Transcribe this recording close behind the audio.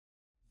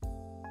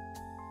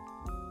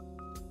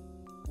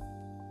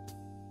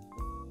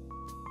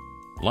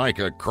like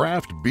a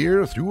craft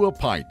beer through a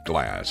pint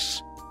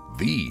glass.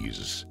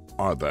 These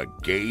are the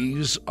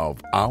gays of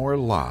our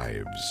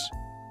lives.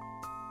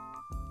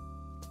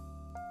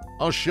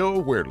 A show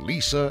where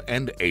Lisa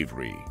and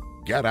Avery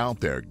get out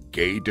their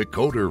gay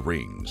decoder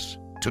rings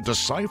to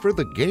decipher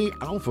the gay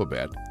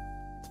alphabet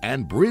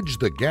and bridge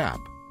the gap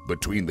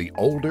between the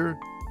older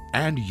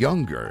and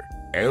younger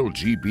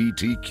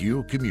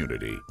LGBTQ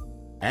community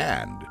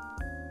and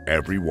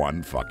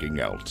everyone fucking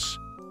else.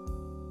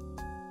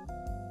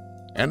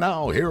 And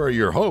now here are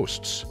your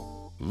hosts,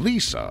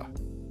 Lisa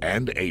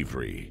and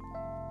Avery.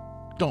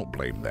 Don't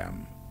blame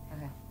them.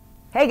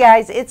 Hey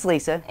guys, it's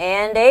Lisa.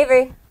 And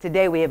Avery.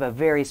 Today we have a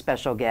very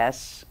special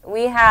guest.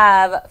 We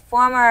have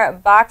former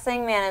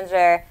boxing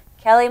manager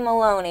Kelly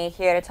Maloney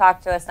here to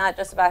talk to us not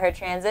just about her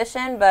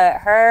transition, but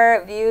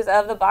her views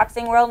of the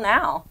boxing world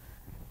now.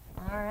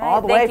 All right.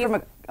 All the way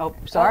from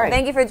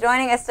thank you for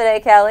joining us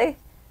today, Kelly.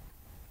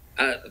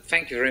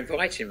 Thank you for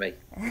inviting me.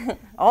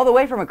 All the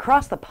way from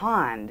across the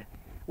pond.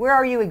 Where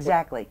are you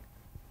exactly?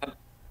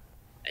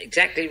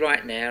 Exactly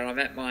right now, I'm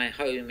at my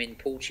home in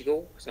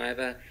Portugal. So I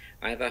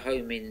have a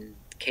home in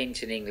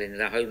Kent in England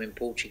and a home in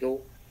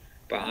Portugal.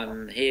 But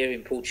I'm here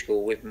in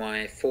Portugal with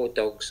my 4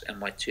 dogs and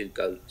my 2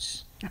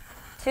 goats.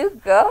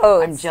 2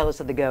 goats? I'm jealous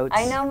of the goats.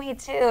 I know, me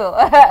too.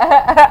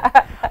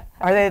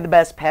 Are they the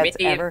best pets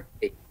ever?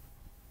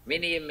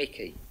 Minnie and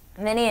Mickey.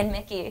 Minnie and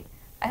Mickey.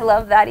 I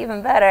love that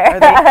even better.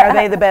 Are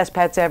they the best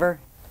pets ever?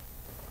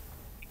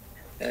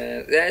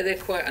 They're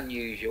quite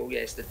unusual,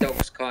 yes. The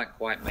dogs can't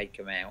quite make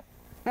them out.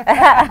 I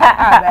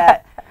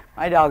bet.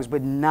 My dogs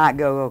would not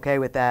go okay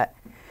with that.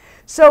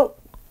 So,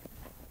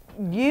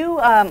 you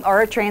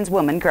are a trans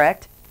woman,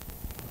 correct?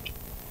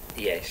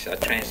 Yes, I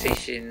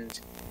transitioned.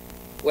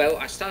 Well,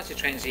 I started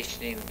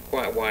transitioning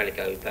quite a while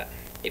ago, but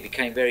it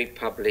became very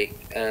public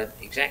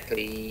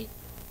exactly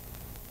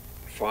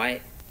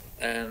 5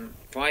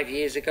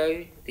 years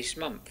ago this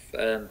month.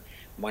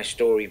 My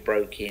story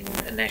broke in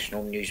a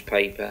national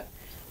newspaper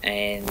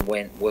and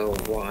went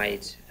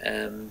worldwide.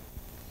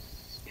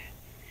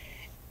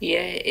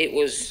 Yeah, it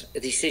was a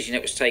decision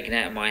that was taken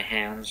out of my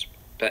hands,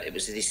 but it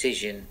was a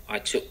decision I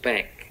took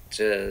back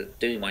to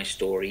do my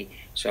story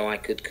so I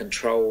could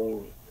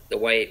control the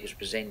way it was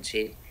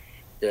presented,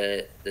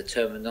 the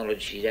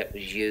terminology that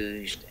was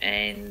used,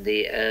 and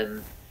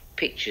the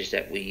pictures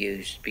that were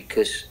used,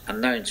 because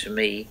unknown to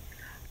me,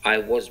 I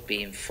was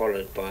being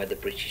followed by the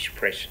British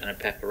press and a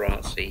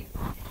paparazzi,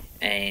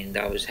 and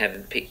I was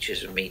having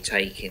pictures of me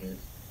taken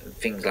and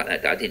things like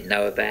that I didn't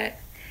know about.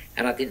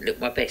 And I didn't look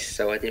my best,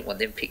 so I didn't want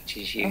them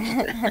pictures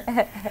used.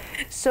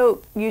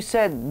 So you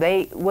said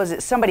was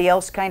it somebody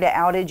else kind of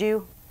outed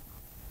you?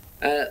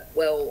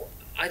 Well,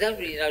 I don't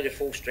really know the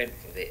full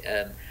strength of it,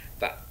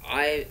 but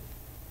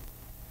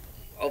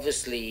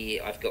obviously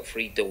I've got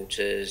 3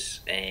 daughters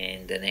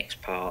and an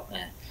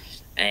ex-partner,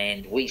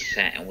 and we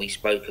sat and we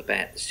spoke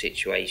about the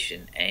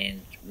situation,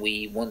 and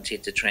we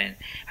wanted to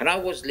and I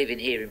was living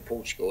here in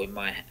Portugal in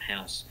my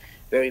house,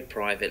 very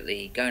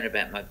privately, going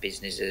about my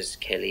business as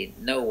Kelly.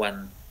 No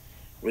one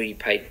really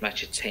paid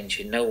much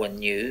attention, no one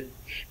knew,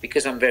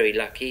 because I'm very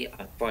lucky.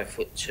 I'm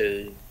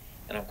 5'2"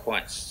 and I'm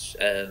quite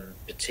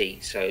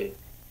petite, so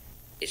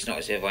it's not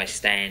as if I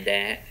stand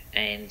out,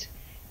 and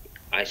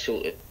I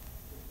sort of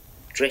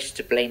dress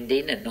to blend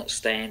in and not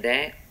stand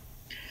out.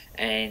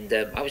 And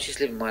I was just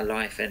living my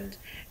life, and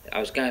I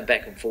was going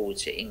back and forward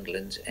to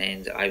England,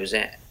 and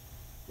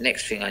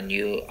next thing I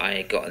knew,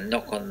 I got a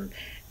knock on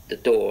the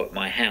door at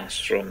my house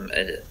from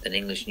an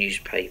English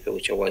newspaper,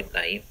 which I won't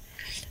name,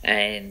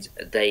 and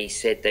they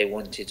said they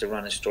wanted to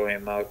run a story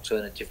on my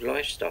alternative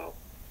lifestyle.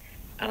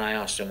 And I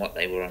asked them what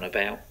they were on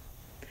about,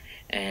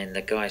 and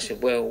the guy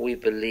said, well, we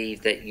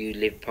believe that you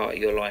live part of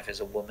your life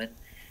as a woman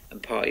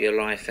and part of your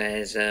life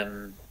as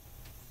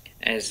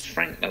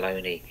Frank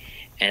Maloney,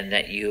 and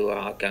that you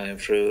are going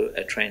through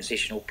a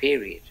transitional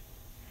period.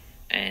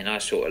 And I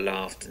sort of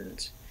laughed,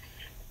 and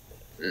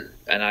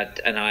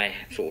I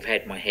sort of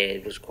had, my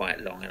hair was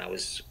quite long, and I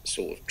was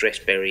sort of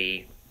dressed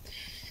very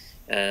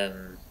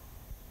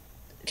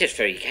just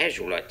very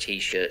casual, like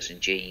t-shirts and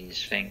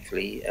jeans.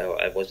 Thankfully,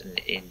 I wasn't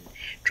in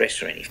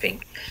dress or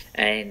anything,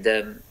 and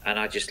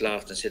I just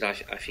laughed and said, I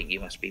think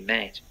you must be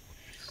mad.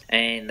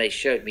 And they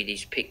showed me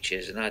these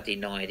pictures, and I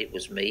denied it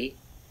was me.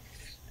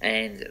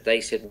 And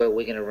they said, well,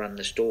 we're going to run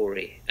the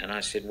story. And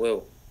I said,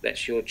 well,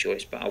 that's your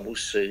choice, but I will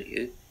sue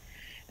you.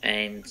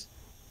 And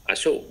I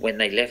when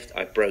they left,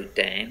 I broke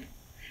down,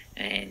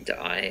 and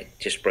I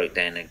just broke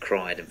down and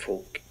cried and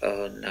thought,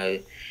 oh no,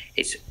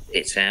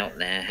 it's out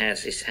now.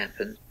 How's this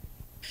happened?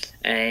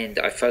 And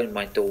I phoned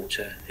my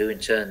daughter, who in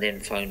turn then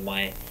phoned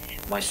my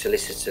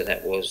solicitor,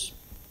 that was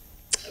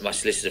my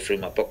solicitor through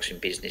my boxing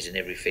business and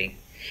everything.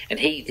 And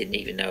he didn't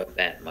even know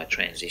about my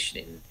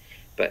transitioning,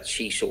 but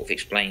she sort of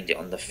explained it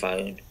on the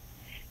phone.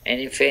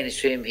 And in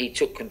fairness to him, he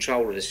took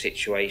control of the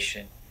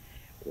situation.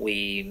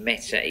 We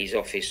met at his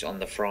office on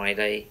the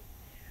Friday.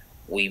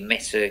 We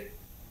met a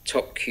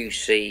top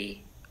QC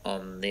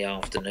on the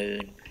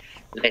afternoon.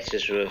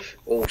 Letters were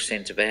all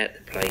sent about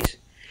the place.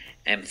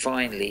 And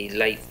finally,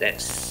 late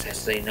that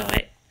Saturday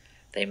night,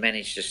 they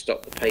managed to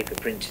stop the paper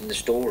printing the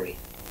story.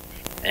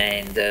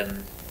 And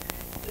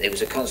it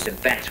was a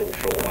constant battle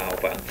for a while,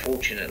 but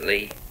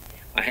unfortunately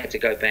I had to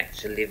go back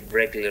to live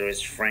regular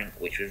as Frank,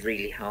 which was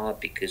really hard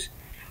because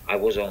I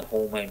was on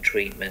hormone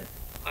treatment.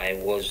 I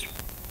was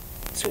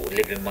sort of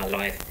living my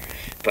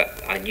life,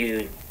 but I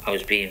knew I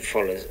was being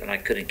followed and I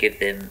couldn't give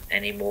them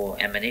any more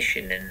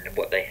ammunition than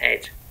what they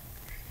had.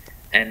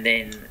 And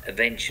then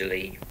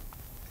eventually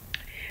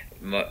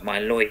my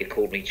lawyer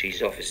called me to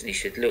his office and he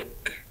said,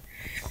 look,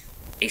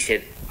 he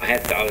said,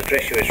 I'll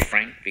address you as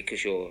Frank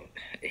because you're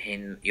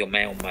in your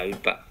male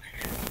mode, but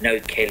no,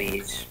 Kelly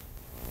is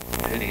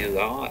who you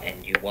are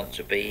and you want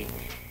to be.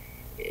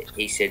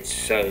 He said,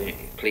 so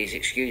please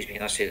excuse me.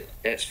 And I said,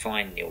 that's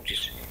fine, Neil.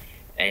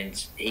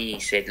 And he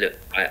said, look,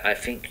 I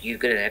think you're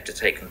going to have to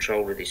take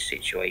control of this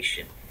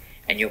situation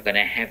and you're going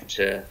to have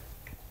to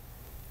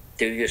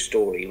do your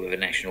story with a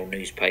national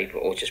newspaper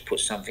or just put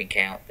something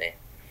out there.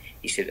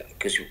 He said,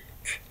 because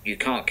you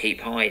can't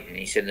keep hiding.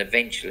 He said, and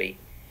eventually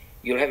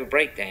you'll have a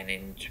breakdown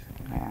and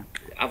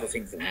other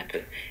things will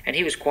happen. And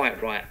he was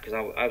quite right, because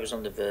I was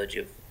on the verge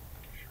of,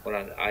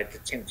 well, I'd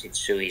attempted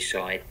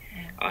suicide.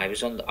 I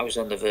was on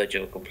the verge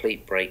of a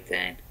complete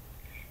breakdown.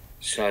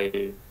 So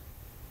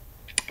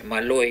my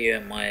lawyer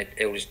and my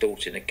eldest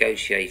daughter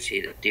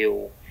negotiated a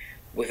deal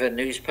with a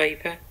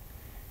newspaper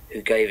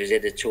who gave us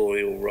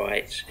editorial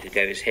rights, who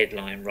gave us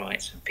headline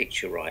rights and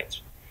picture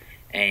rights.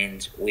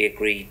 And we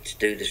agreed to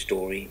do the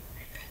story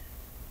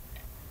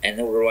and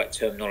all the right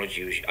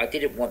terminology. I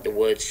didn't want the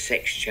word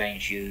sex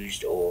change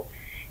used or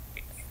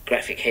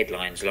graphic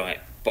headlines like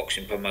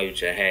boxing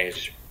promoter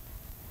has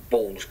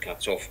balls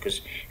cut off,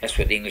 because that's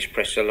what the English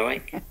press are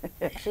like.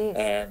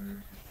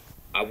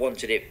 I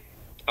wanted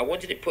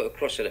it put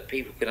across so that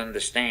people could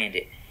understand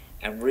it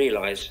and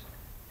realise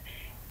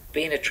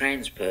being a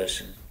trans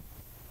person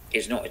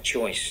is not a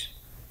choice.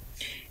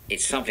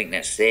 It's something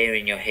that's there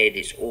in your head.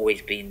 It's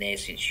always been there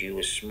since you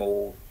were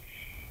small,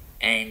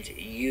 and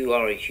you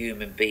are a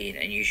human being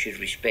and you should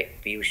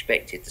be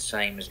respected the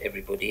same as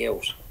everybody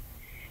else.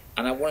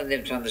 And I wanted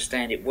them to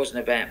understand it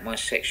wasn't about my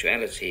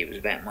sexuality, it was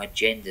about my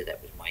gender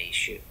that was my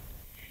issue.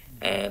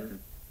 And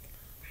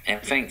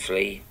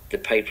thankfully the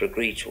paper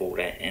agreed to all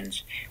that,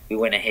 and we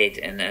went ahead,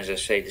 and as I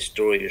say, the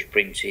story was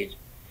printed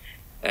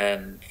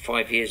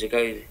 5 years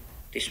ago.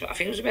 I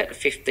think it was about the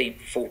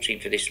 15th,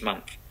 14th of this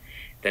month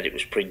that it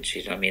was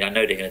printed. I mean, I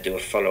know they're going to do a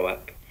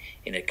follow-up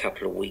in a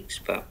couple of weeks,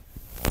 but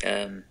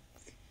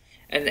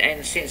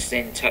and since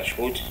then, touch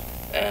wood,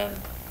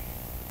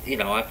 you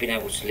know, I've been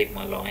able to live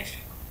my life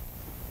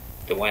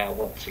the way I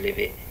want to live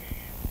it.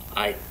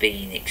 I've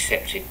been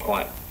accepted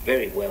quite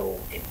very well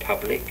in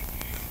public,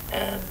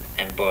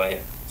 and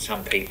by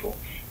some people.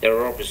 There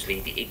are obviously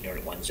the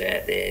ignorant ones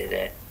out there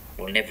that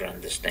will never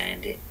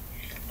understand it,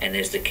 and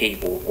there's the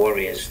keyboard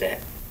warriors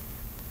that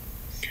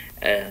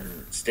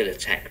still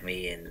attack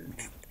me and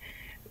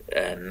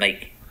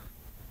make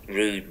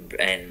rude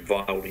and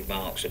vile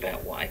remarks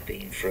about what I've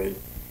been through.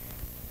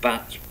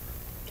 But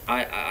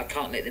I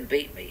can't let them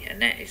beat me,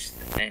 and I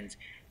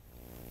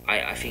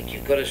think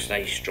you've got to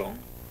stay strong,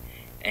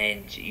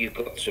 and you've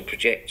got to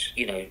project,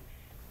 you know,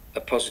 a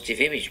positive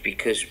image,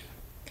 because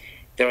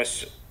there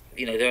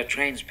are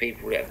trans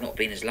people that have not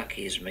been as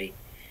lucky as me.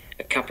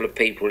 A couple of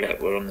people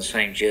that were on the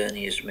same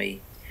journey as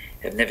me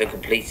have never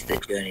completed their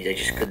journey.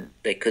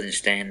 They couldn't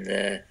stand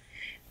the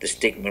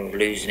stigma of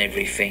losing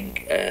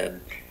everything,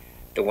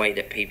 the way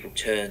that people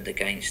turned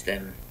against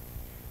them,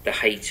 the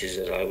haters,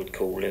 as I would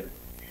call them.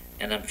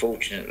 And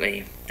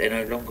unfortunately, they're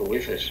no longer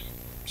with us.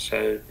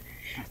 So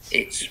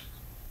it's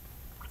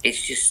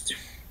just,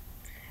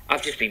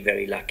 I've just been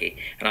very lucky,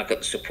 and I've got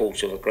the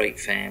support of a great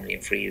family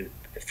and three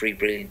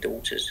brilliant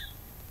daughters.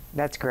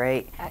 That's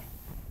great.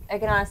 I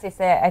can honestly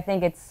say I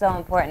think it's so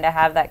important to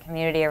have that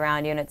community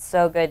around you, and it's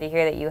so good to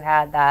hear that you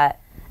had that,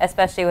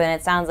 especially when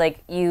it sounds like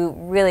you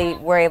really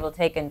were able to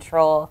take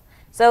control.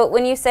 So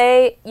when you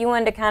say you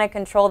wanted to kind of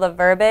control the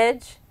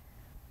verbiage,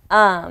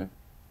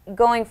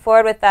 going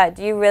forward with that,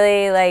 do you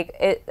really like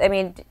it? I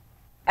mean,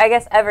 I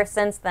guess ever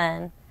since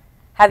then,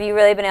 have you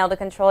really been able to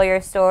control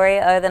your story,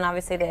 other than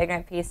obviously the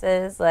ignorant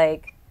pieces?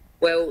 Like,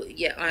 well,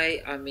 yeah,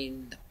 I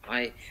mean,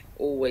 I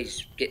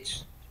always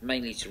get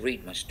mainly to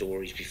read my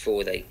stories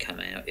before they come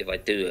out, if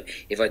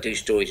I do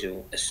stories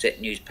with a set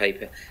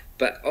newspaper.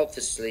 But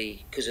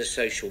obviously, because of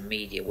social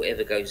media,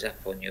 whatever goes up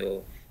on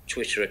your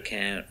Twitter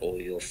account or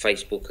your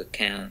Facebook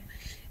account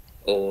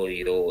or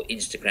your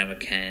Instagram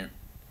account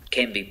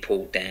can be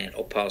pulled down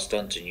or passed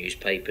on to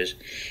newspapers.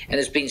 And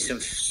there's been some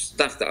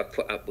stuff that I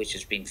put up which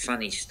has been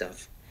funny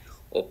stuff,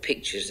 or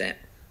pictures that,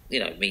 you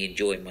know, me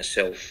enjoying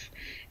myself,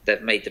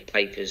 that made the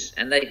papers,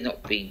 and they've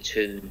not been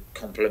too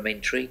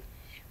complimentary.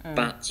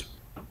 But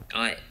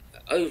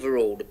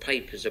overall, the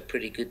papers are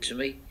pretty good to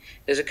me.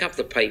 There's a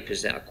couple of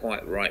papers that are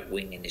quite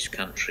right-wing in this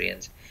country,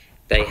 and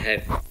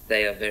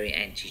they are very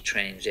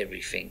anti-trans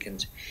everything,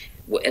 and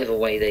whatever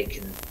way they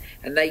can,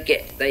 and they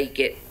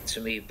get to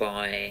me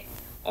by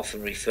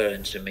often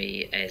referring to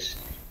me as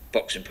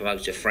boxing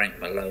promoter Frank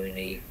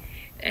Maloney,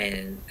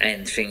 and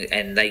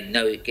they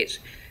know it gets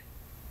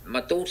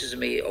my daughters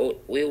and me,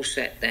 we all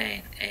sat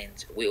down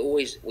and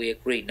we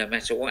agreed no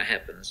matter what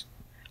happens,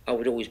 I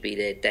would always be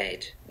their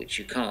dad, which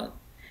you can't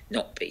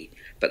not be.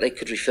 But they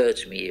could refer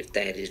to me as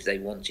dad if they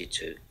wanted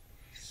to.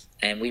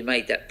 And we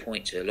made that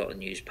point to a lot of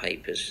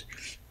newspapers,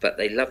 but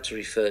they love to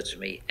refer to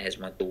me as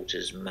my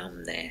daughter's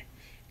mum there.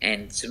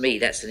 And to me,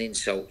 that's an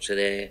insult to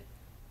their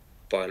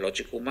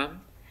biological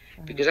mum,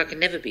 because I can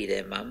never be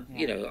their mum. Yeah,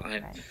 You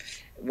know,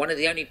 one of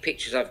the only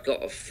pictures I've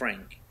got of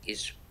Frank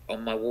is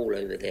on my wall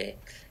over there.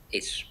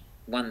 It's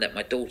one that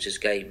my daughters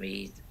gave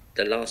me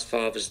the last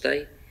Father's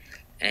Day,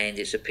 and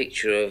it's a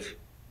picture of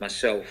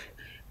myself,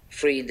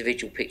 3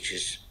 individual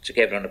pictures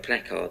together on a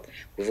placard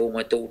with all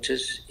my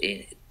daughters.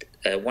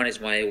 One is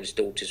my eldest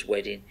daughter's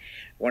wedding,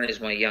 one is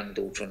my young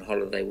daughter on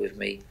holiday with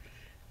me,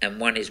 and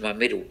one is my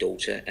middle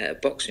daughter at a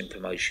boxing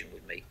promotion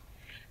with me.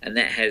 And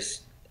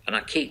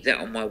I keep that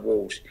on my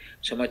walls,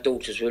 so my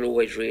daughters will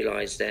always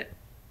realise that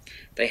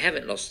they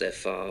haven't lost their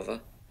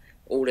father.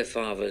 All their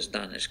father has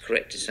done is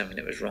corrected something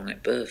that was wrong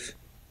at birth.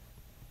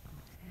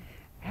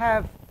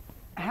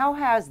 How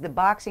has the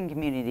boxing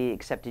community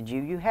accepted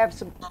you? You have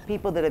some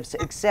people that have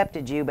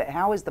accepted you, but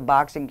how has the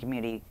boxing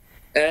community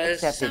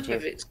accepted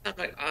you?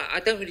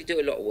 I don't really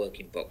do a lot of work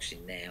in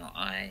boxing now.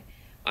 I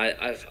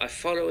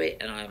follow it,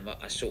 and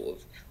I sort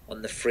of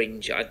on the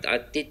fringe. I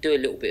did do a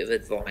little bit of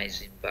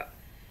advising, but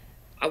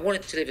I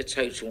wanted to live a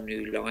total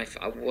new life.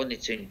 I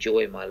wanted to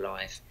enjoy my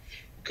life,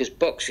 because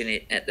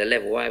boxing at the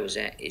level I was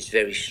at is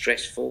very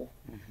stressful,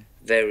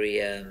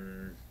 very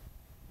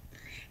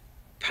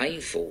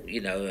painful,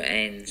 you know,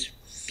 and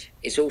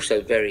it's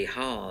also very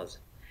hard.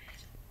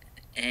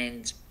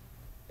 And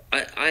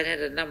I'd had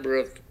a number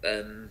of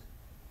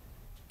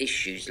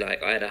issues,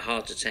 like I had a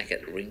heart attack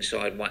at the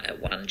ringside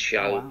at one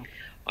show. Oh, wow.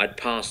 I'd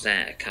passed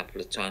out a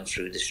couple of times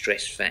through the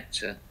stress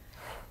factor.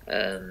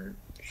 And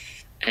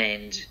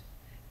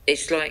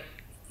it's like,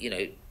 you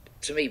know,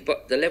 to me,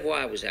 but the level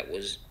I was at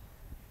was,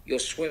 you're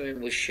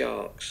swimming with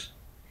sharks,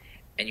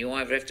 and you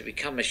either have to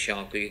become a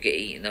shark or you get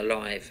eaten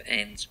alive.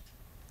 And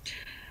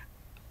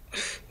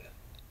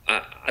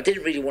I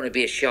didn't really want to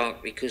be a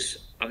shark because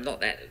I'm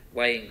not that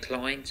way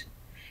inclined.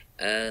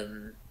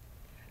 And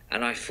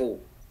I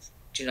thought,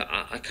 you know,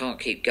 I can't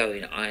keep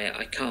going.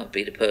 I can't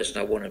be the person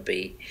I want to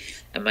be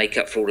and make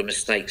up for all the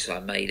mistakes I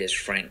made as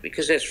Frank.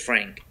 Because as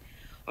Frank,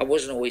 I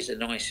wasn't always the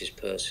nicest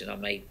person. I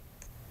made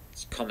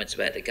comments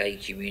about the gay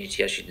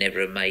community I should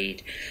never have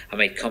made. I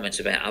made comments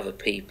about other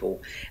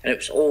people. And it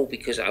was all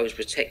because I was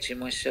protecting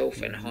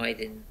myself and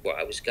hiding what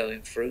I was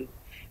going through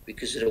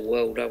because of the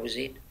world I was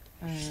in.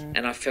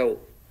 And I felt,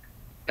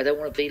 I don't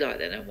want to be like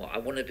that no more. I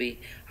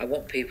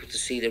want people to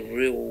see the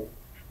real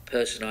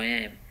person I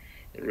am,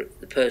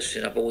 the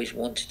person I've always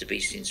wanted to be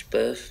since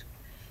birth.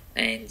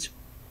 And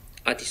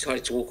I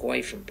decided to walk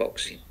away from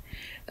boxing.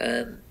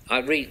 I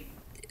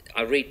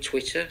read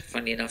Twitter.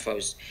 Funny enough, I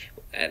was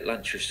at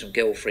lunch with some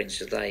girlfriends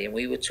today, and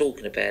we were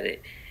talking about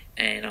it,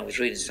 and I was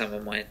reading some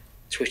of my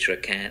Twitter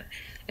account,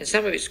 and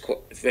some of it's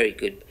very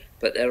good,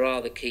 but there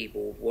are the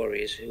keyboard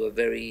warriors who are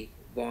very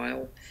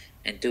vile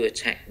and do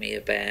attack me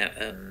about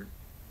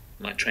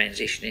my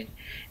transitioning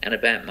and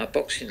about my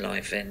boxing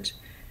life. And,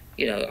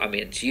 you know, I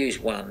mean, to use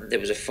one, there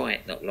was a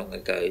fight not long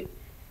ago,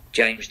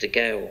 James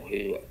DeGale,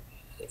 who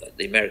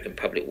the American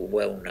public will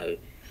well know,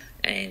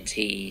 and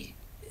he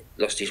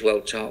lost his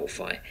world title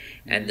fight,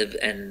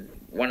 and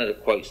one of the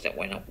quotes that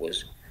went up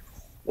was,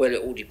 well,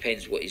 it all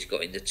depends what he's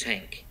got in the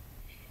tank.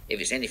 If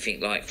it's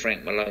anything like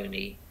Frank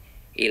Maloney,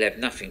 he'll have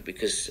nothing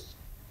because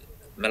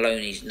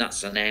Maloney's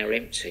nuts are now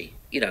empty.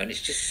 You know, and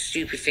it's just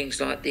stupid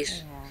things like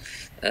this.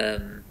 Yeah.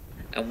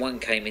 And one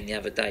came in the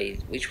other day,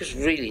 which was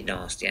really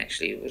nasty,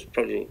 actually. It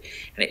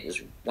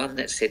was one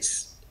that said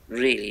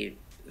really,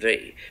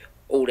 very,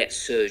 all that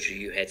surgery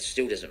you had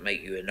still doesn't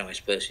make you a nice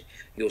person.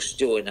 You're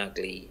still an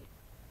ugly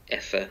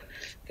effer.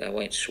 I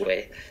won't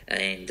swear.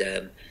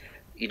 And,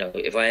 you know,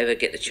 if I ever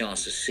get the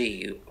chance to see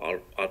you,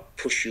 I'll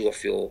push you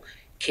off your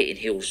kitten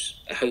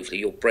heels. Hopefully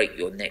you'll break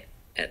your neck.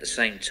 At the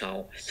same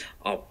time,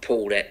 I'll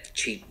pull that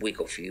cheap wig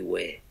off you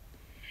wear.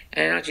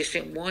 And I just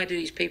think, why do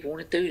these people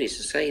want to do this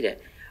and say that?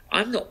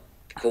 I'm not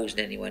causing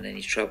anyone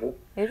any trouble.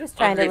 You're just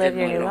trying to live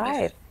your new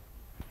life.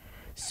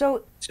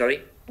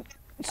 Sorry?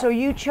 So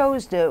you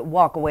chose to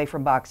walk away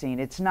from boxing.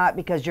 It's not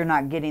because you're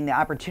not getting the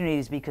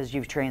opportunities because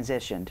you've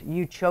transitioned.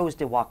 You chose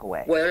to walk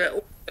away.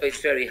 Well,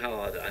 it's very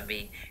hard. I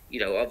mean, you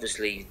know,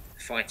 obviously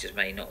fighters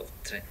may not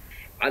have...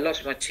 I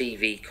lost my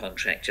TV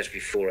contract just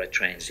before I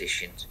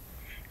transitioned.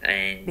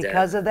 And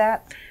because of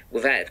that?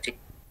 Without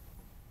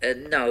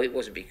no, it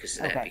wasn't because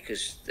of that.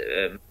 Because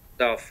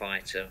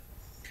Starfighter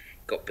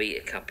got beat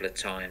a couple of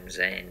times,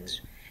 and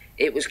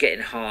it was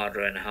getting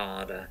harder and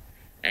harder.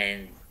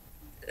 And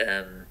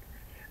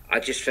I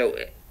just felt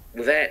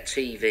without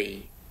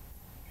TV,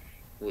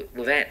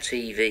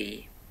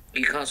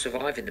 you can't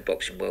survive in the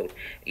boxing world.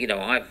 You know,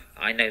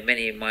 I know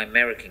many of my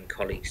American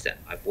colleagues that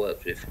I've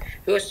worked with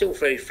who are still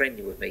very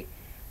friendly with me.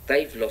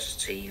 They've lost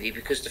TV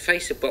because the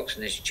face of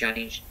boxing has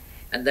changed.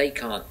 And they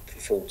can't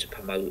afford to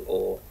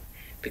promote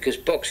because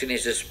boxing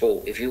is a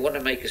sport. If you want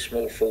to make a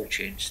small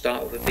fortune,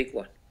 start with a big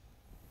one.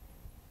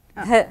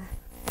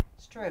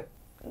 It's true.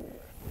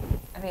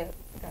 I mean,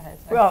 go ahead.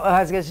 Sorry. Well,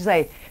 I was going to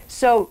say,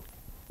 so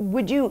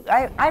would you,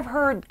 I've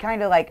heard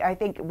kind of like, I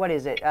think, what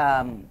is it?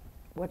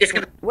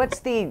 What's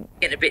the...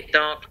 Getting a bit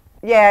dark.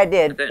 Yeah, I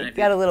did. I don't know if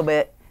Got a little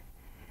bit.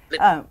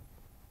 Let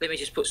me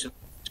just put some...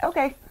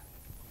 Okay.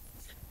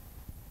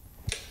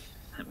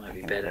 That might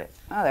be better.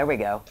 Oh, there we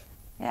go.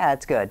 Yeah,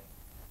 that's good.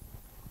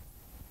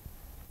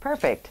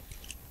 Perfect.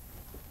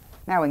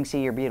 Now we can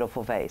see your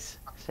beautiful face.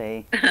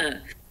 See?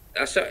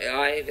 Sorry,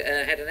 I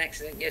had an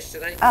accident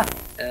yesterday.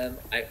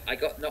 I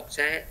got knocked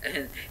out,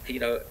 and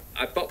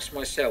I boxed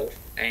myself,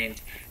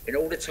 and in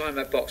all the time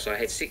I boxed, I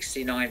had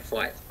 69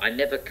 fights. I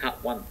never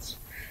cut once.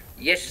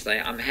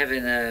 Yesterday, I'm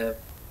having a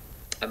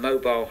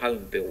mobile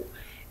home built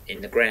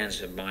in the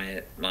grounds of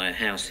my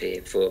house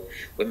here for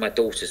when my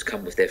daughters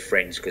come with their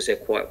friends, because they're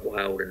quite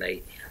wild and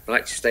they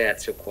like to stay out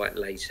till quite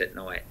late at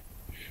night.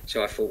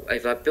 So I thought,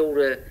 if I build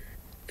a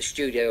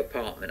studio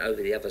apartment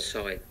over the other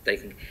side, they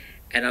can.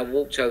 And I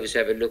walked over to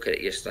have a look at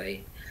it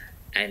yesterday,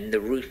 and the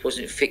roof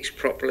wasn't fixed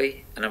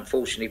properly, and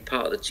unfortunately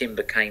part of the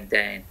timber came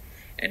down,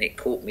 and it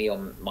caught me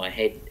on my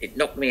head. It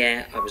knocked me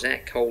out. I was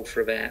out cold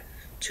for about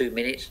 2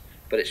 minutes,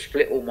 but it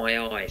split all my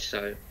eyes,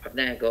 so I've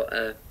now got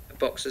a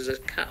boxer's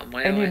cut on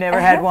my eye. And you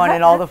never had one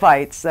in all the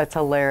fights. That's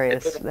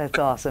hilarious. That's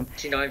awesome.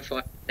 69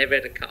 fight, never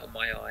had a cut on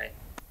my eye.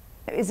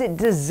 Is it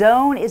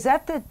DAZN? Is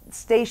that the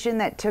station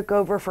that took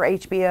over for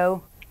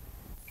HBO?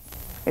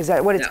 Is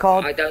that what it's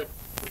called? I don't.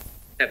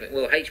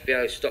 Well,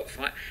 HBO stopped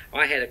fight.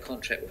 I had a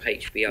contract with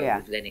HBO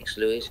with Lenox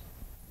Lewis,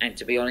 and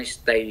to be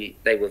honest, they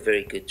were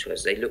very good to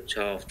us. They looked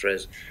after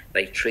us.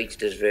 They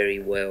treated us very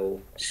well.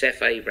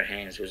 Seth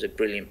Abrahams was a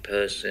brilliant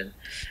person.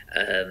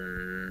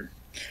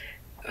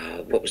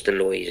 What was the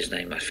lawyer's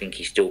name? I think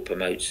he still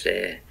promotes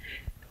there.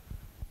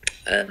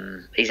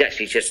 He's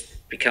actually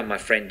just become my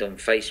friend on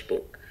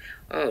Facebook.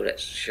 Oh, that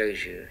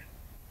shows you.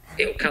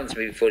 It'll come to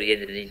me before the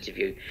end of the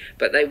interview.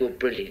 But they were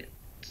brilliant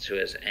to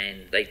us,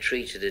 and they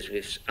treated us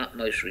with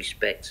utmost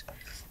respect.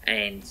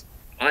 And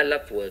I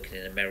loved working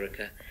in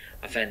America.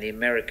 I found the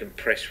American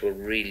press were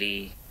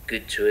really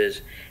good to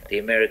us. The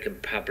American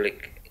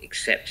public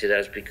accepted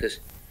us because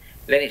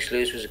Lenox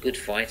Lewis was a good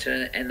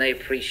fighter, and no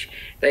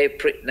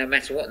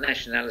matter what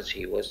nationality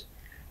he was,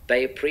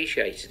 they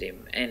appreciated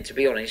him. And to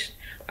be honest,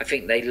 I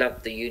think they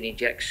loved the Union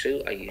Jack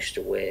suit I used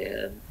to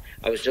wear.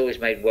 I was always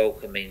made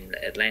welcome in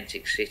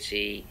Atlantic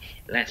City,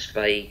 Las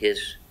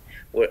Vegas,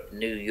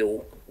 New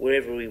York,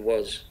 wherever we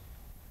was.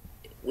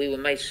 We were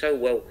made so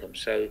welcome.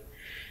 So,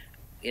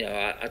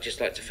 I just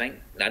like to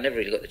thank. I never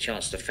really got the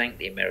chance to thank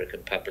the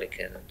American public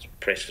and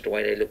press for the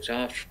way they looked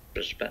after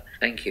us. But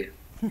thank you.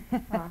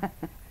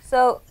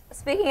 So,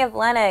 speaking of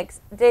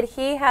Lenox, did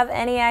he have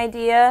any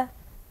idea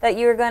that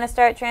you were going to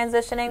start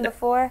transitioning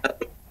before?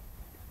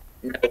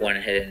 No one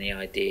had any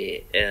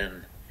idea.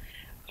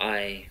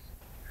 I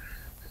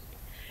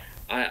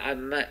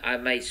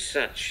made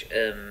such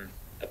a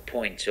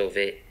point of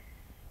it,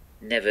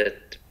 never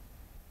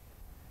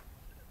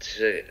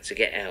to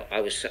get out.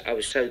 I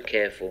was so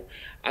careful.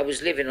 I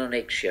was living on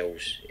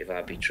eggshells, if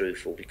I'd be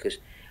truthful, because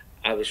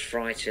I was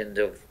frightened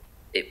of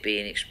it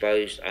being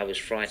exposed. I was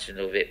frightened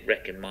of it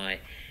wrecking my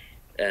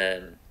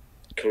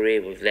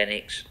career with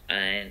Lenox,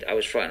 and I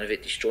was frightened of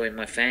it destroying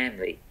my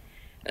family.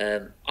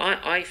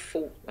 I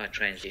fought my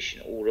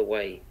transition all the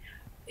way.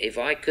 If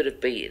I could have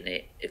beaten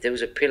it, if there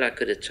was a pill I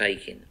could have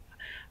taken,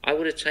 I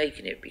would have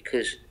taken it,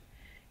 because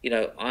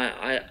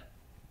I'm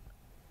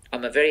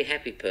a very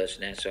happy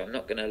person now, so I'm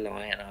not going to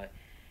lie,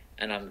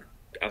 and I'm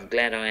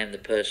glad I am the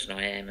person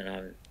I am, and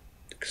I'm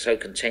so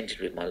contented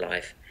with my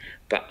life.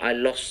 But I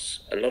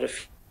lost a lot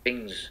of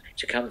things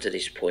to come to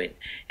this point,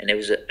 and there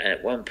was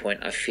at one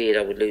point I feared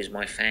I would lose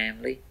my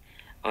family.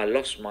 I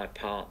lost my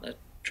partner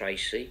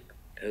Tracy,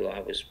 who I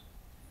was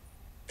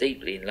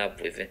deeply in love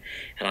with, and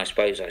I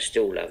suppose I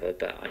still love her,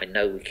 but I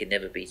know we can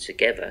never be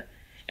together.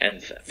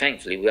 And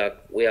thankfully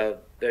we are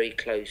very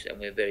close, and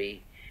we're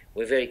very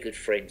good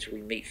friends.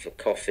 We meet for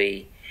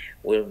coffee.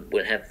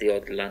 We'll have the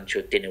odd lunch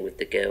or dinner with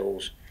the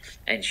girls,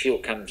 and she'll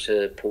come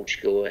to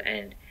Portugal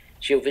and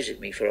she'll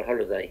visit me for a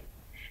holiday.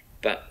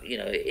 But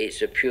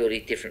it's a purely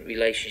different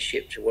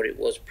relationship to what it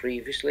was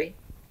previously.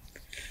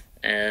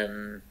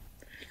 And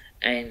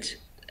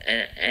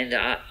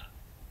I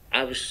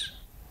was.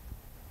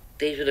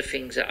 These were the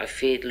things that I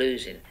feared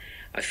losing.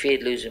 I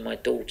feared losing my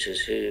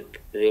daughters, who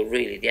are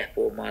really the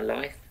apple of my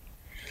life.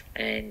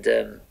 And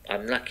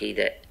I'm lucky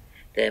that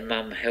their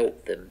mum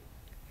helped them.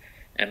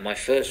 And my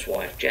first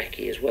wife,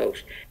 Jackie, as well,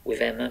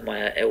 with Emma,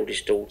 my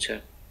eldest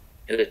daughter,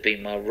 who has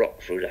been my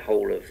rock through the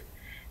whole of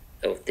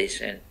this.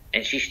 And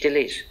she still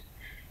is.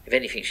 If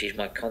anything, she's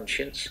my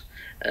conscience.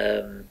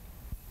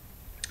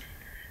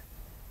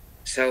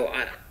 So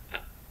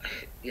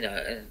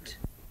and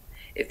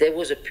if there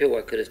was a pill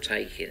I could have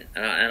taken,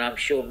 and I'm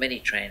sure many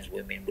trans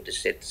women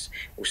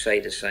will say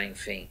the same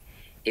thing.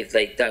 If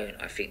they don't,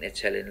 I think they're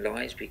telling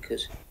lies,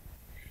 because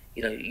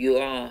you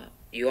are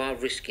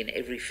risking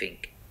everything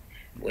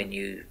when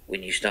you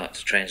start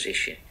to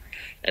transition.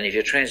 And if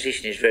your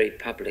transition is very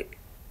public,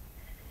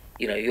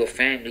 your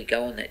family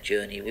go on that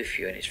journey with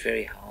you, and it's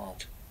very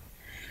hard.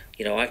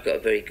 You know, I've got a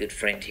very good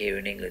friend here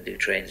in England who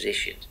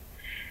transitioned,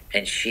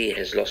 and she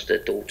has lost her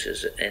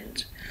daughters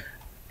and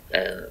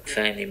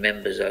family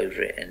members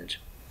over it, and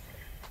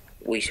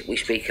we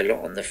speak a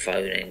lot on the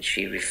phone, and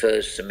she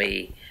refers to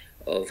me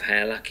of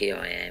how lucky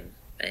I am,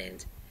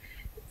 and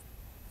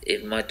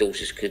if my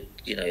daughters could,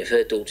 you know, if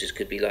her daughters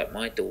could be like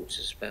my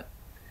daughters, but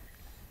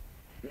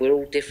we're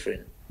all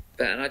different.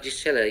 And I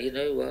just tell her, you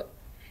know what,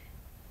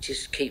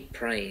 just keep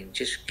praying,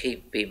 just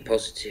keep being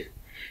positive.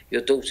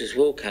 Your daughters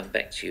will come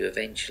back to you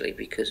eventually,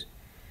 because,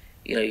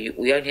 you know,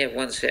 we only have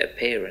one set of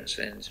parents,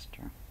 and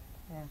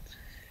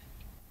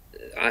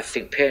I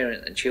think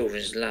parent and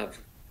children's love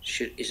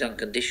is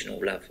unconditional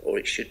love, or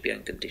it should be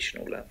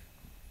unconditional love.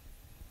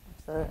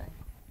 Absolutely.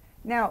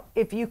 Now,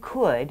 if you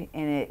could,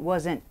 and it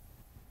wasn't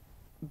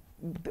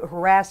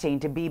harassing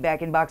to be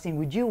back in boxing,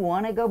 would you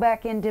want to go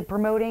back into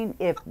promoting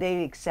if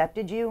they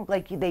accepted you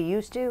like they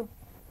used to?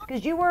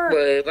 Because you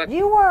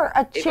were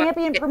a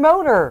champion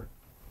promoter.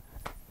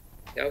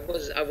 I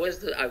was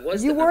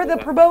the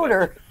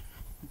promoter.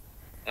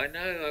 I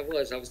know I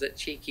was. I was that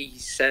cheeky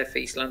South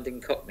East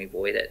London Cockney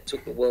boy that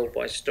took the world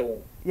by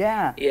storm.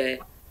 Yeah. Yeah.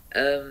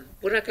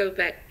 Would I go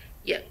back?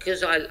 Yeah,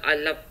 because I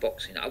loved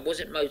boxing. I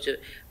wasn't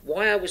motivated.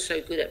 Why I was so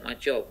good at my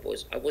job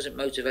was I wasn't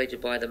motivated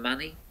by the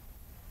money.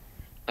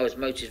 I was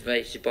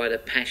motivated by the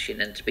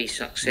passion and to be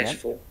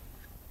successful.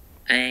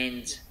 Yeah.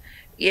 And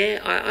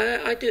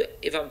yeah, I do.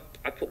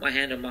 I put my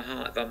hand on my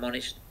heart, if I'm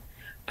honest,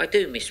 I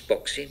do miss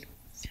boxing.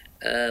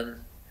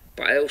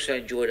 But I also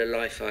enjoy the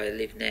life I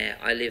live now.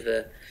 I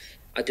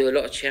do a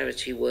lot of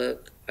charity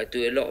work. I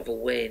do a lot of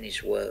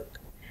awareness work.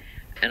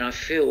 And I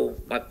feel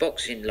my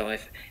boxing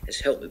life has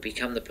helped me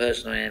become the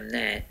person I am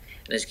now,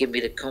 and has given me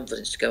the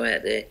confidence to go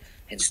out there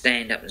and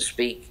stand up and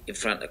speak in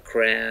front of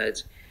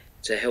crowds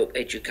to help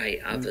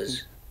educate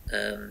others.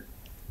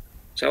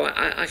 So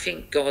I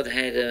think God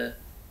had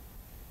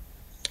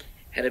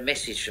a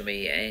message for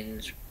me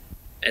and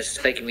has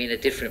taken me in a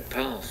different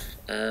path.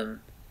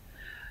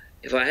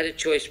 If I had a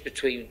choice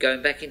between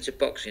going back into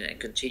boxing and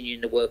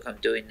continuing the work I'm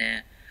doing now,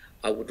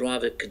 I would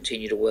rather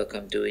continue the work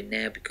I'm doing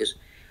now, because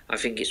I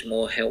think it's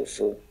more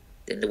helpful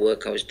than the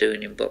work I was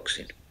doing in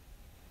boxing.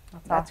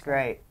 That's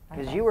great,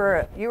 because you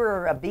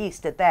were a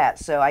beast at that.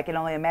 So I can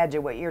only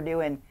imagine what you're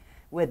doing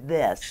with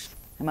this.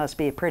 It must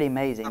be pretty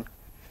amazing.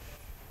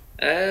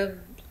 I'm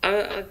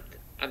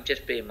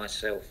just being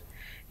myself.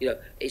 You know,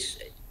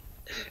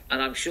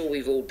 and I'm sure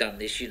we've all done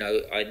this. You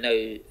know, I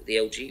know the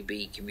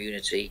LGBT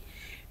community.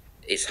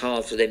 It's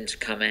hard for them to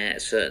come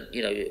out.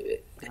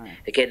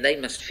 Again, they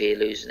must fear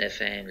losing their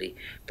family.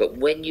 But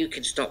when you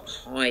can stop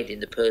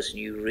hiding the person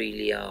you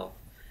really are,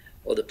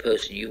 or the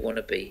person you want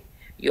to be,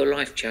 your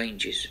life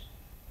changes.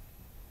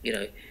 You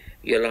know,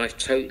 your life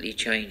totally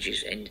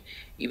changes, and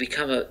you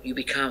become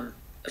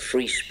a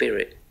free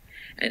spirit.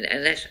 And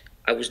that's,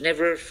 I was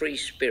never a free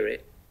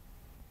spirit,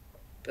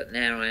 but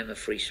now I am a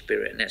free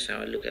spirit, and that's how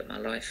I look at my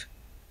life.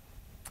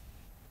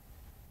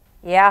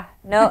 Yeah.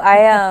 No,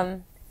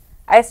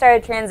 I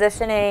started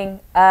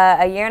transitioning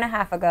a year and a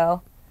half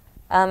ago,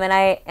 and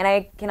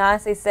I can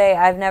honestly say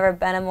I've never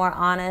been a more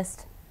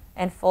honest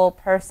and full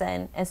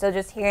person. And so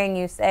just hearing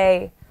you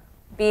say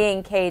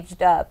being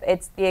caged up,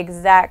 it's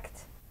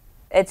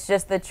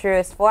just the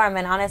truest form.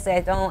 And honestly,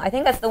 I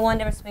think that's the one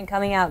difference between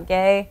coming out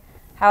gay,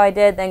 how I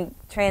did, then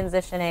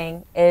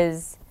transitioning,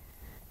 is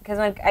because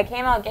when I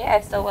came out gay,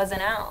 I still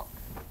wasn't out.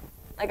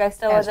 Like, I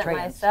still wasn't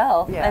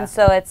myself. Yeah. And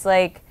so it's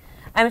like,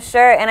 I'm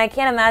sure, and I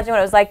can't imagine what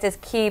it was like to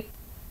keep,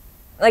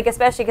 like,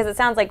 especially because it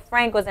sounds like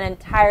Frank was an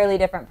entirely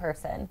different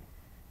person,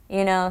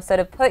 you know? So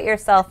to put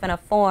yourself in a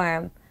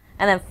form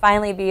and then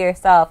finally be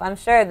yourself, I'm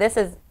sure this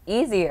is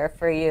easier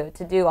for you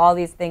to do all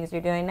these things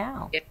you're doing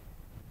now. Yeah.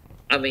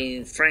 I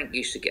mean, Frank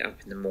used to get up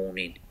in the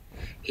morning,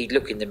 he'd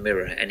look in the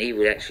mirror and he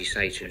would actually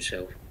say to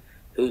himself,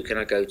 who can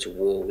I go to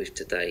war with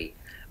today?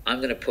 I'm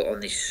going to put on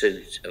this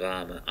suit of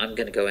armour. I'm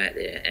going to go out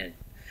there and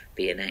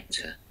be an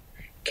actor.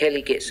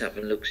 Kelly gets up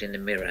and looks in the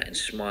mirror and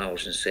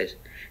smiles and says,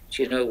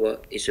 do you know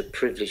what? It's a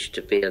privilege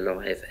to be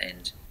alive,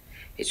 and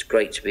it's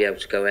great to be able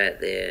to go out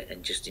there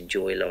and just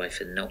enjoy life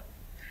and not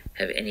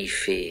have any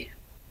fear.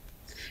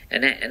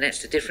 And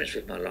that's the difference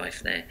with my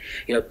life now.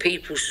 You know,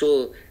 people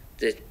saw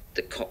the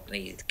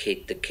Cockney,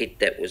 the kid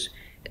that was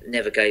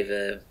never gave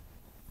a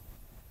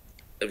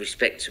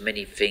respect to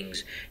many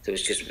things, that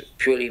was just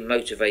purely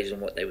motivated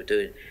on what they were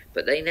doing,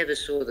 but they never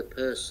saw the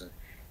person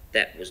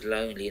that was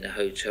lonely in a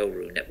hotel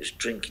room, that was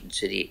drinking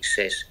to the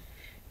excess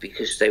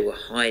because they were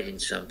hiding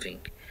something,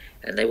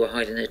 and they were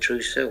hiding their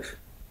true self.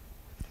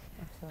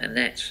 Absolutely. And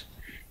that's,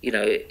 you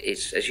know,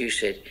 it's, as you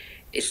said,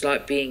 it's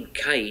like being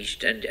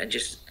caged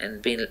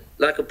and being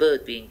like a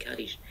bird being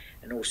caged,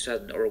 and all of a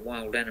sudden, or a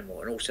wild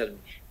animal, and all of a sudden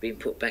being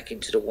put back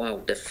into the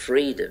wild. The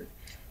freedom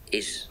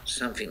is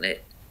something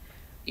that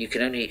you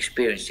can only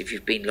experience if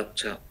you've been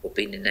locked up or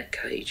been in that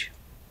cage.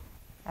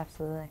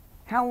 Absolutely.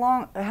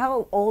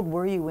 How old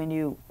were you when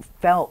you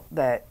felt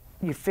that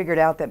you figured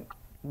out that,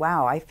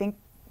 wow, I think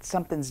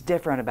something's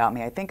different about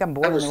me. I think I'm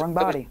born in the wrong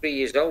body. I was 3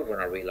 years old when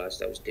I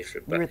realised I was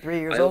different. You were 3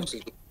 years old?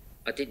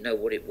 I didn't know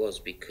what it was,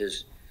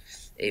 because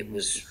It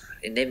was,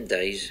 in them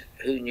days,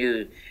 who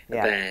knew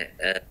about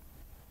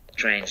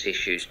trans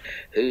issues?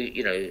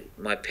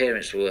 My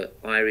parents were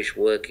Irish,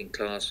 working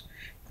class,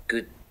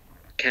 good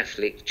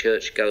Catholic,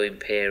 church-going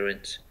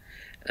parents.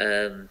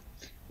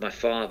 My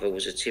father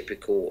was a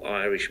typical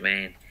Irish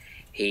man.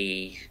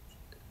 He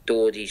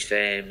adored his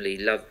family,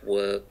 loved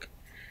work,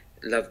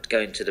 loved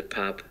going to the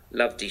pub,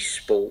 loved his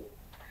sport,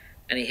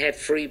 and he had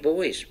 3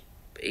 boys.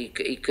 He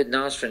couldn't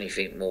ask for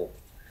anything more.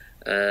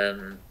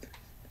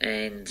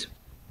 And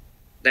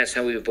that's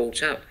how we were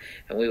brought up.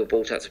 And we were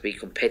brought up to be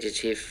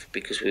competitive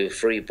because we were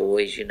 3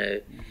 boys,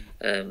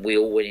 we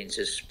all went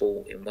into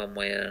sport in one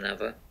way or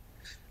another.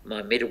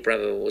 My middle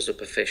brother was a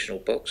professional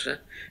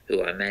boxer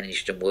who I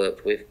managed and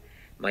worked with.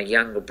 My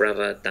younger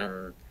brother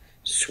done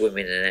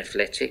swimming and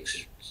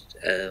athletics,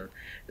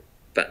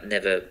 but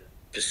never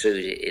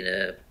pursued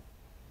it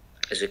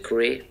as a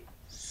career.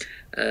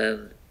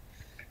 And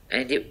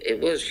it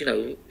was,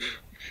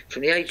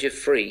 from the age of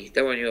 3,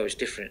 though I knew I was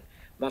different,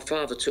 my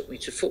father took me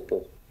to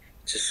football,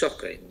 to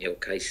soccer in your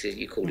case,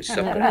 you call it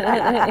soccer.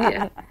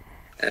 Yeah.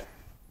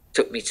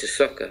 Took me to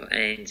soccer,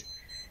 and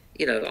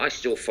I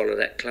still follow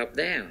that club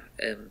now.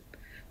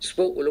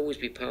 Sport will always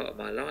be part of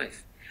my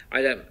life.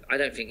 I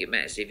don't think it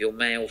matters if you're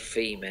male,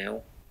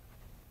 female,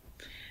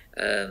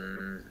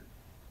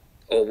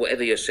 or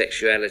whatever your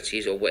sexuality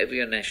is, or whatever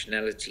your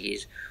nationality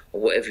is,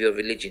 or whatever your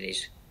religion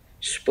is.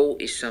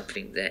 Sport is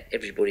something that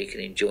everybody can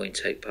enjoy and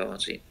take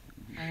part in,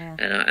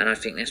 and I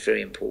think that's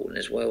very important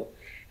as well.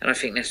 And I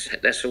think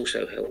that's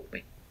also helped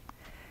me.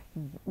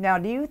 Now,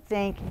 do you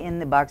think in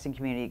the boxing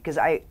community, because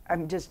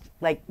I'm just,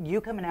 like,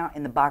 you coming out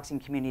in the boxing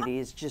community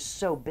is just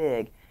so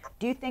big,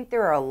 do you think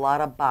there are a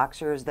lot of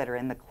boxers that are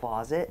in the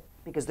closet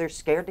because they're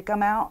scared to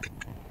come out?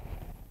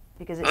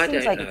 Because it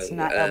seems like it's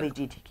not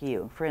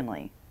LGBTQ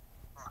friendly.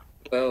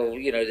 Well,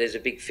 there's a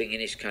big thing in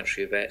this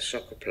country about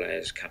soccer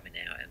players coming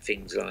out and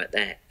things like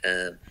that.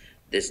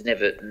 There's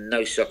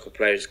no soccer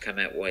players come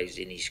out ways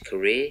in his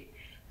career.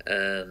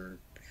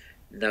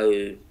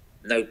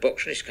 No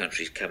boxer in this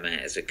country's come out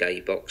as a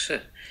gay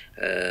boxer.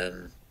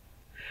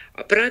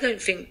 But I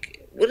don't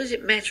think, what does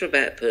it matter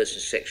about a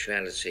person's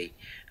sexuality,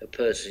 a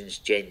person's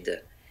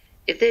gender?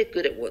 If they're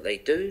good at what they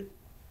do,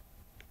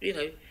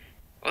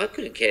 I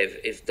couldn't care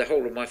if the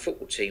whole of my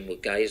football team were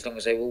gay as long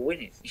as they were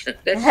winning.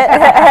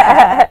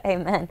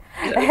 Amen.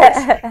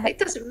 It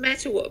doesn't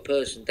matter what a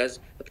person does.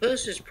 A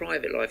person's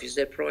private life is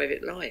their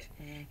private life.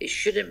 It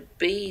shouldn't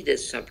be the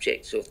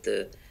subject of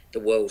the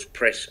world's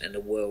press and the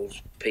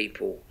world's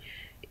people.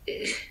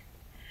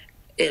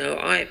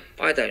 I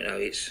don't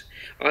know.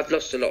 I've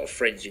lost a lot of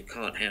friends who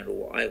can't handle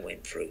what I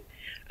went through,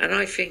 and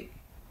I think,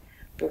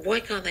 but why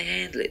can't they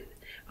handle it?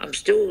 I'm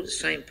still the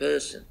same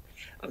person.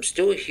 I'm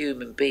still a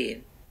human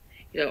being.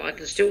 I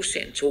can still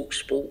sit and talk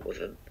sport with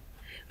them.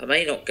 I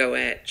may not go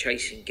out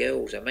chasing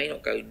girls. I may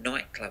not go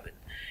night clubbing.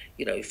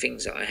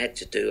 Things that I had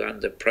to do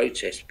under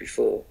protest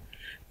before,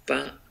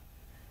 but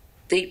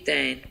deep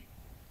down,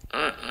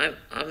 I'm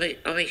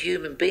a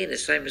human being the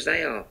same as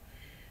they are.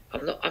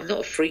 I'm not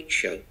a freak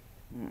show,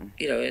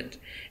 and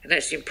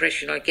that's the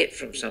impression I get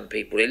from some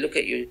people. They look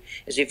at you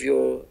as if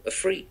you're a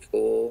freak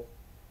or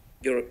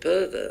you're a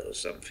pervert or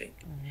something,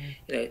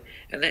 and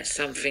that's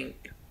something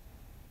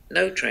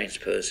no trans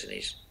person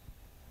is.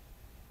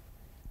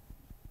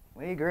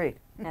 We agree.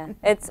 Yeah,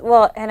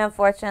 and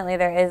unfortunately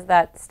there is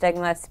that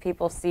stigma. As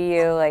people see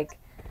you, like,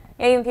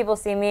 even people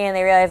see me and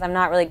they realize I'm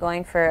not really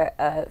going for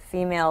a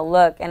female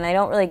look, and I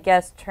don't really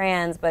guess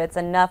trans, but it's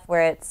enough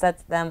where it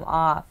sets them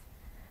off.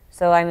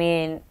 So,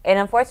 and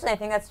unfortunately, I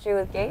think that's true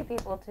with gay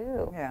people,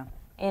 too. Yeah.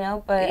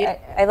 But yeah.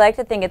 I like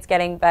to think it's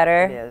getting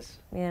better. It is.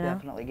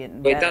 Definitely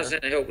getting better. It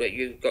doesn't help that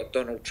you've got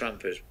Donald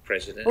Trump as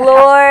president.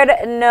 Lord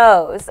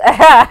knows. It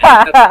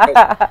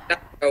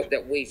doesn't help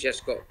that we've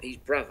just got his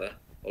brother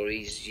or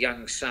his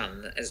young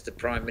son as the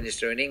Prime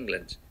Minister in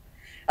England.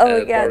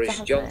 Yeah, Boris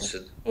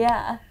Johnson.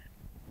 Yeah.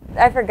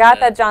 I forgot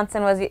that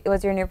Johnson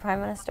was your new Prime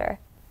Minister.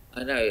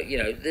 I know.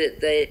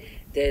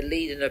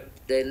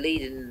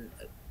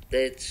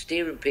 They're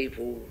steering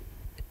people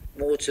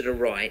more to the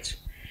right,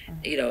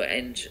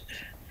 and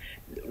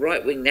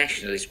right-wing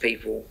nationalist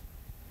people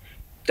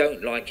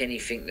don't like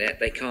anything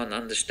that they can't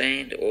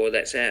understand or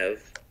that's out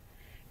of.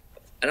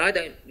 And I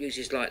don't use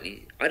this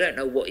lightly. I don't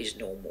know what is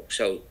normal.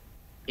 So,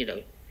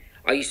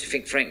 I used to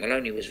think Frank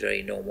Maloney was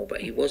very normal,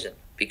 but he wasn't,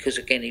 because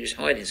again he was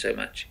hiding so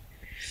much.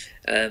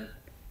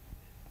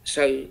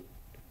 So,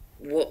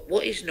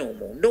 what is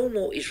normal?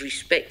 Normal is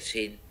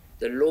respecting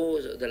the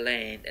laws of the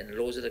land and the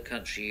laws of the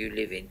country you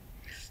live in,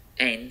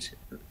 and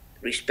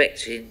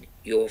respecting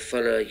your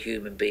fellow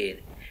human being.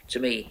 To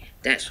me,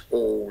 that's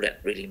all that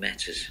really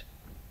matters.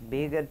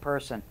 Be a good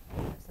person.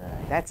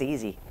 That's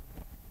easy.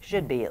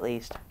 Should be, at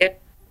least. Yeah.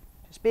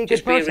 Just be a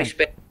good person. Be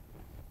respect.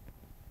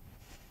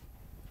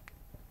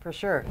 For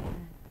sure.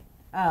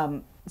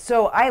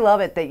 So I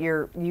love it that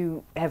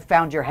you have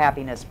found your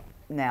happiness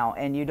now,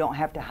 and you don't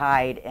have to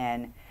hide,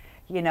 and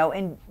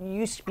and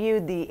you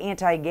spewed the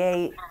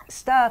anti-gay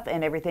stuff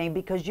and everything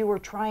because you were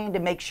trying to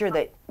make sure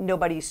that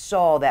nobody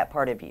saw that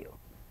part of you,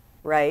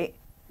 right?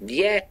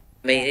 Yeah.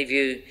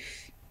 If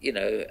you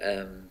know,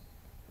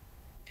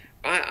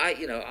 I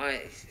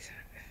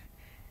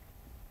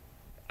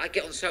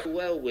get on so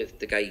well with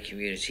the gay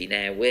community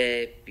now,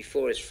 where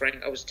before, as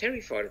Frank, I was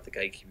terrified of the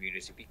gay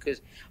community because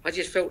I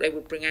just felt they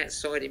would bring out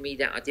side of me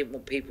that I didn't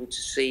want people to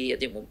see, I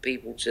didn't want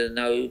people to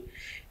know,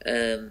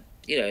 in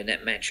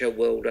that macho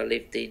world I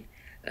lived in.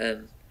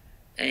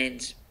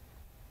 And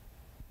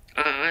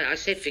I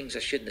said things I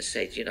shouldn't have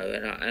said,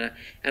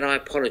 and I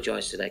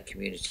apologise to that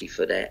community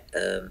for that.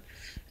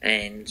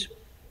 And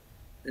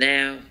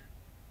now,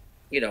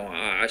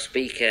 I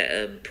speak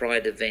at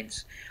Pride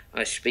events.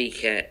 I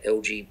speak at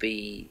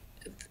LGBT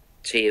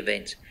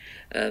events.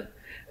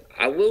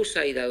 I will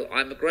say though,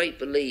 I'm a great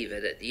believer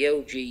that the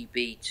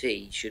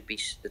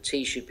LGBT the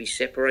T should be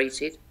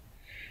separated,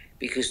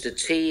 because the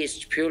T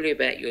is purely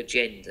about your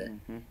gender,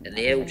 and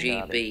the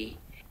LGB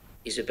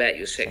is about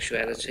your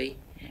sexuality.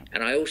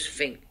 And I also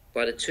think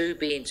by the two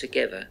being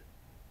together,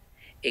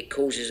 it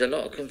causes a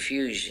lot of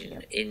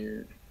confusion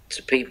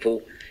to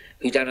people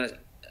who don't.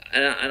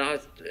 I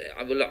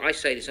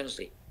say this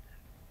honestly.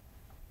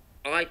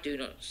 I do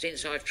not,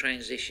 since I've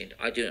transitioned,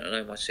 I do not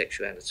know my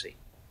sexuality.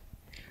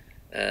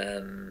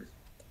 I've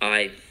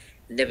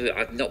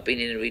not been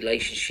in a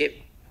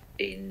relationship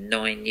in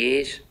 9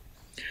 years.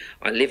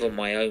 I live on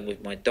my own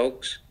with my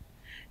dogs,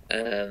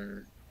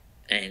 and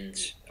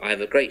I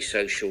have a great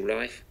social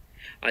life.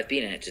 I've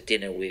been out to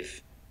dinner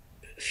with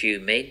a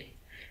few men.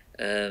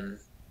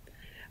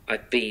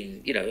 I've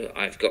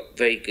got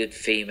very good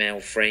female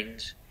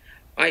friends.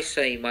 I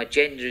say my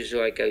gender is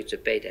who I go to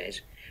bed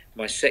as.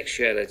 My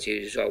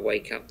sexuality is who I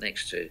wake up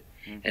next to.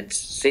 And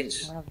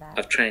since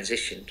I've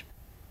transitioned,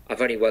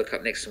 I've only woke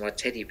up next to my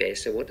teddy bear,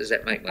 so what does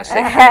that make my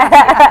sexuality?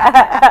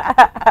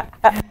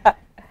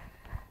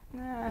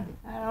 I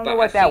don't know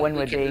what that one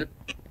would be.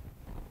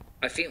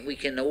 I think we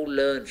can all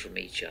learn from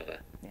each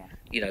other.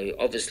 Yeah.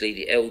 Obviously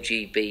the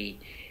LGBT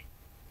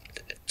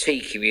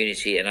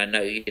community, and I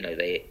know,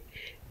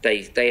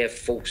 they have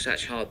fought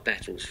such hard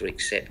battles for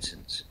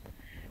acceptance.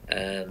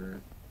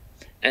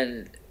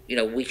 And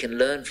we can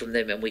learn from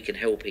them and we can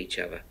help each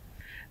other.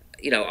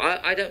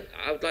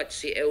 I would like to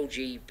see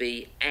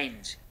LGB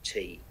and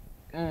T.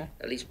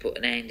 At least put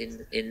an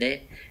and in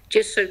there,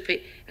 just so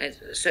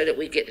that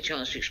we get the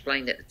chance to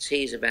explain that the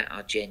T is about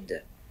our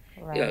gender.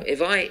 Right.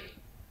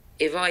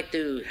 If I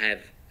do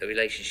have a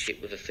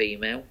relationship with a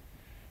female,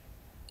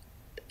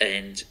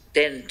 and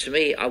then to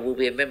me I will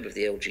be a member of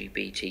the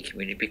LGBT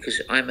community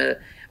because I'm a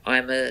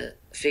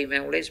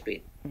female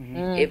lesbian.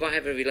 If I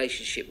have a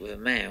relationship with a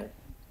male,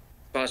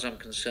 as far as I'm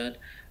concerned,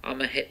 I'm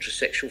a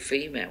heterosexual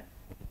female.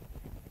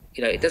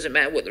 It doesn't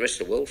matter what the rest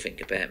of the world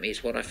think about me.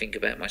 It's what I think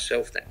about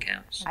myself that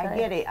counts. I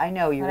get it. I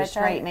know you're a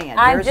straight man.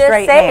 I'm just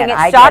saying,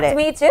 it shocked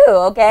me too.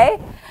 Okay.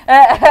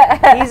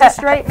 He's a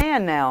straight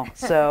man now,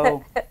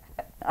 so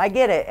I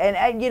get it. And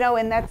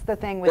and that's the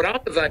thing with. But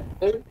I'm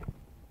available.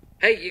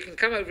 Hey, you can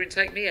come over and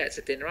take me out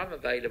to dinner. I'm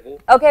available.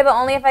 Okay, but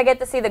only if I get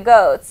to see the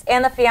goats,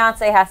 and the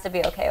fiance has to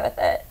be okay with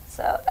it.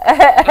 So.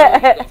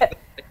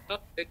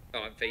 Big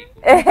time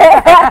people.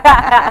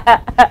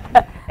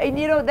 And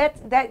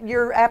that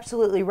you're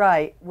absolutely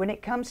right. When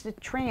it comes to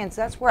trans,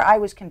 that's where I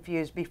was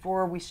confused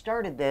before we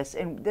started this.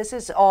 And this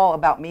is all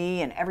about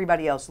me and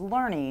everybody else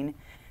learning,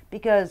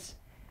 because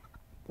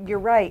you're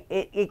right.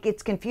 It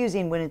gets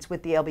confusing when it's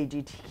with the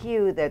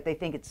LGBTQ that they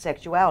think it's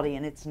sexuality,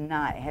 and it's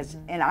not.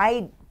 And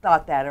I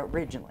thought that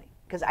originally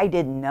because I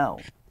didn't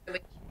know.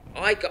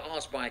 I got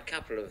asked by a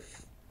couple of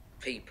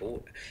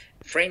people,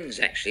 friends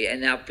actually,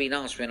 and I've been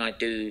asked when I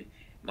do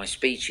my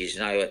speeches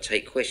and I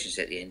take questions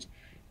at the end.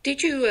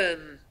 Did you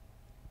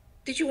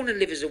want to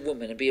live as a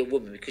woman and be a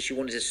woman because you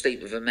wanted to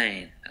sleep with a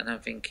man? And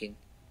I'm thinking,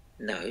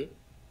 no.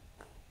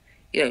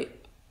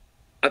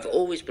 I've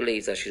always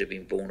believed I should have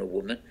been born a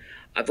woman.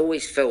 I've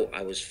always felt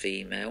I was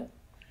female.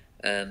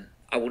 I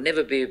will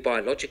never be a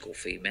biological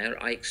female.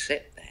 I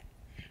accept that,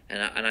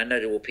 and I know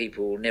there will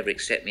people who will never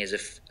accept me as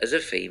a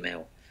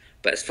female.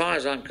 But as far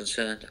as I'm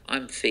concerned,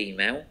 I'm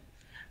female.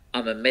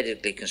 I'm a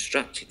medically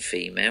constructed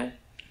female.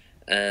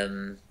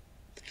 And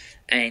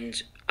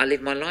I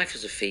live my life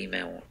as a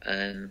female,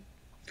 and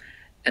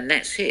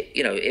that's it.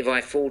 If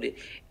I fall,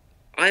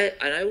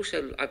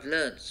 I've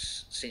learned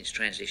since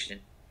transitioning,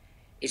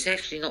 it's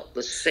actually not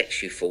the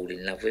sex you fall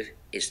in love with;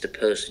 it's the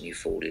person you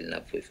fall in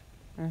love with.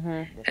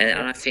 And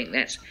I think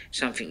that's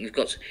something you've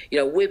got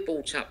to. We're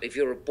brought up. If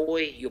you're a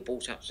boy, you're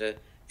brought up to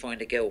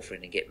find a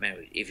girlfriend and get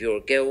married. If you're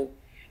a girl,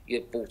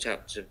 you're brought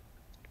up to.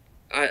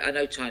 I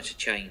know times are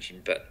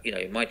changing, but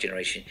in my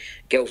generation,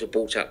 girls are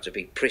brought up to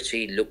be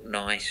pretty, look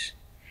nice,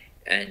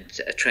 and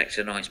attract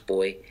a nice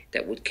boy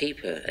that would keep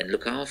her and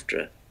look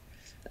after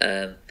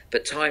her.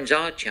 But times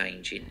are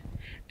changing,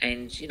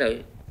 and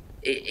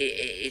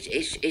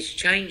it's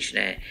changed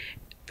now.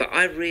 But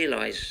I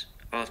realise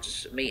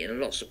after meeting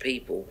lots of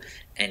people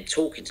and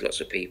talking to lots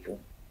of people,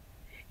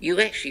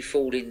 you actually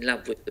fall in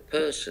love with the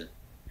person,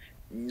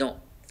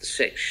 not the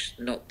sex.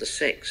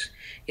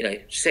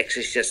 Sex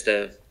is just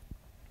a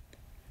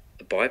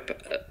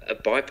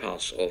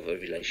bypass of a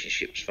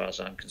relationship, as far as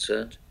I'm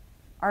concerned.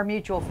 our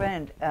mutual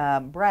friend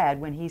Brad,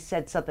 when he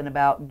said something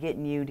about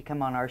getting you to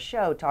come on our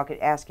show,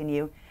 asking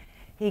you,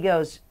 he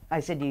goes, I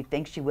said, do you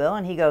think she will?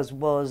 And he goes,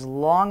 well, as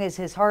long as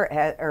his heart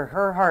or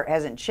her heart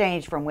hasn't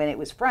changed from when it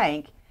was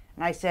Frank.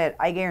 And I said,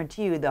 I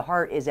guarantee you the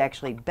heart is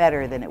actually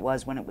better than it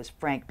was when it was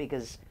Frank,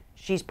 because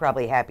she's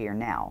probably happier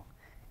now.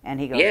 And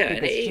he goes, Yeah,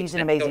 because she's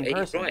an amazing person.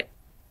 He's right.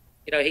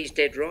 You know, he's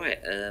dead right.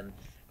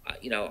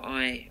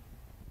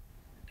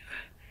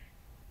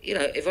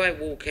 If I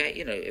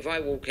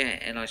walk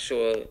out and I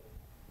saw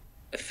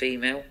a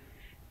female,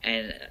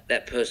 and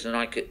that person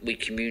and we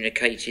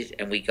communicated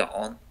and we got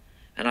on,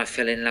 and I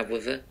fell in love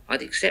with her,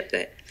 I'd accept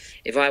that.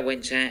 If I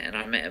went out and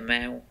I met a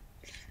male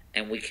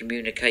and we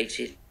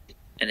communicated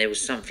and there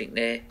was something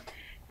there,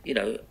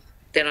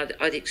 then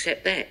I'd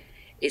accept that.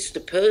 It's the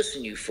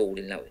person you fall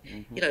in love with.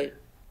 Mm-hmm.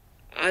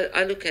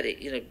 I look at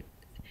it,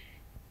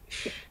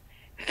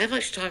 how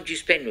much time do you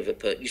spend with a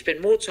person? You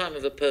spend more time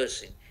with a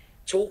person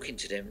talking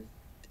to them,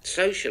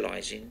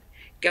 socialising,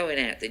 going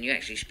out, than you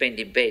actually spend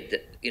in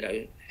bed,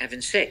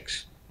 having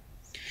sex.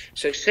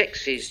 So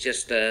sex is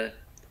just a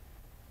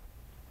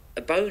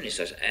bonus.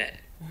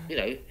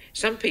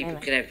 Some people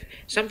can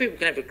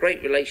have a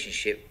great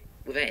relationship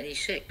without any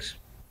sex.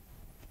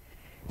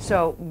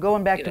 So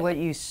going back to what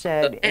you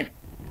said,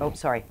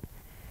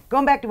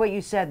 going back to what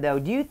you said though,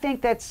 do you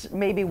think that's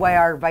maybe why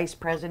our vice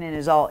president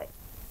is all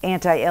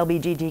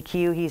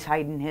anti-LGBTQ? He's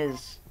hiding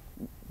his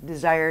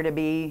desire to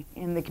be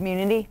in the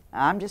community?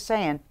 I'm just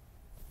saying.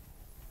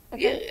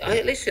 Yeah,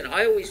 I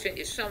always think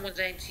if someone's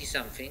anti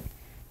something,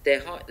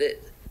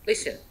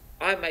 listen,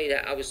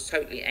 I was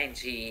totally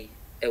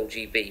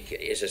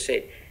anti-LGBT, as I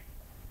said.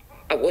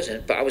 I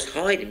wasn't, but I was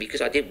hiding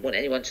because I didn't want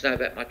anyone to know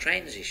about my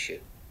trans issue.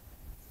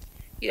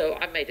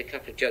 I made a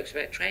couple of jokes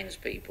about trans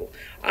people.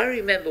 I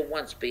remember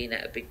once being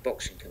at a big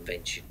boxing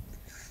convention,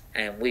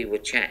 and we were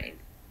chatting,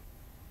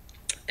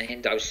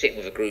 and I was sitting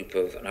with a group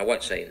of, and I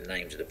won't say the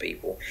names of the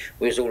people,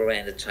 we was all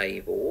around the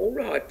table, all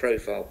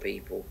high-profile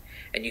people,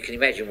 and you can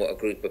imagine what a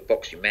group of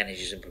boxing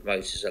managers and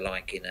promoters are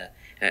like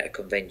at a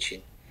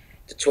convention.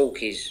 The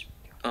talk is,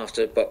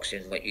 after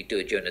boxing, what you do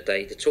it during the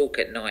day, the talk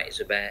at night is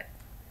about,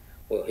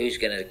 well, who's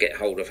going to get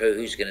hold of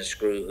who's going to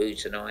screw who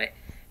tonight,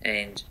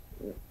 and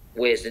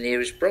where's the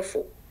nearest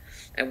brothel.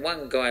 And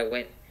one guy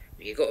went,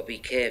 you got to be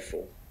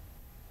careful.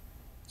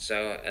 So,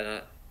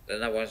 and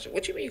another one said,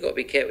 what do you mean you got to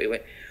be careful? He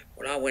went,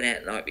 well, I went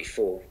out the night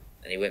before,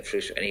 and he went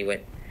through, and he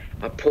went,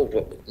 I pulled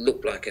what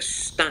looked like a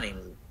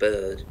stunning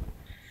bird,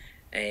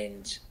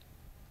 and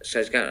so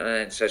it's going,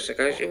 and so I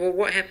goes, well,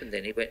 what happened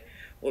then? He went,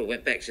 well, we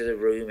went back to the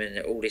room, and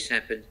all this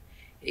happened.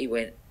 He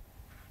went,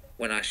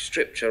 when I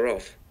stripped her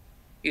off,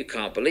 you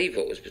can't believe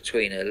what was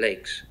between her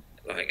legs,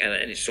 and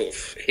it sort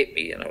of hit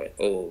me, and I went,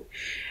 oh.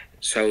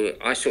 So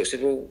I sort of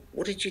said, well,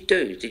 what did you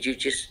do? Did you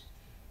just?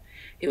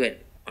 He went,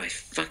 I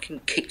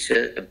fucking kicked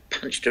her and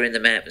punched her in the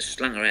mouth and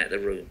slung her out of the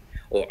room.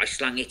 Or I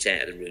slung it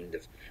out of the room,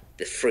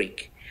 the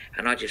freak.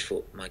 And I just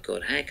thought, my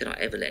God, how can I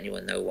ever let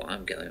anyone know what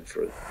I'm going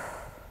through?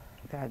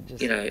 That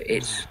just,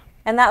 it's...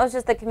 And that was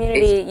just the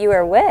community you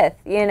were with,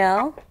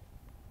 Yeah,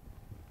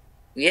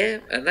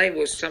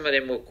 and some of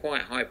them were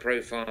quite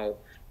high-profile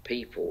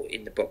people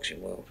in the boxing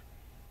world.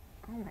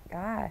 Oh, my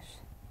gosh.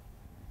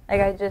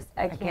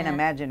 I can't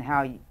imagine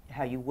how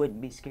you wouldn't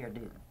be scared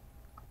to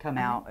come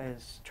out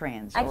as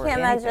trans. I can't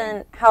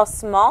imagine how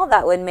small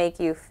that would make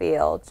you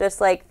feel.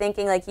 Just like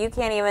thinking like you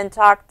can't even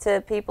talk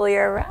to people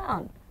you're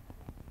around.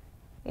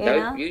 You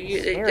know?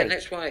 And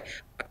that's why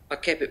I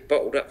kept it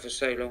bottled up for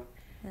so long.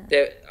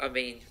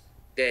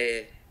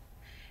 Yeah.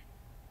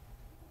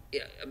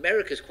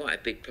 America's quite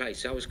a big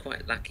place. I was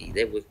quite lucky.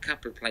 There were a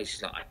couple of places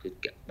that I could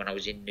go when I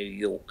was in New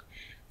York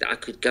that I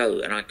could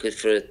go and I could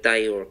for a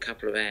day or a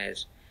couple of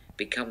hours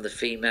become the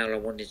female I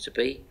wanted to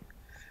be.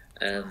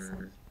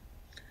 Awesome.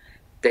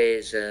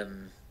 There's a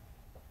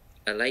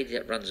lady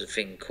that runs a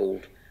thing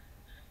called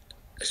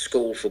a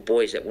school for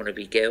boys that want to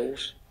be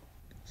girls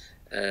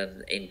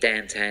in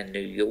downtown New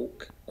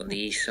York on the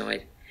east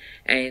side.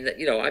 And,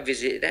 I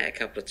visited that a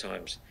couple of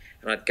times.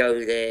 And I'd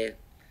go there.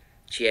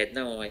 She had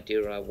no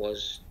idea who I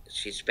was.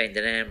 She'd spend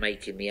an hour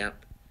making me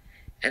up.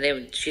 And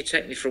then she'd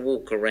take me for a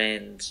walk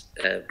around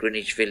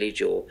Greenwich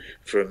Village or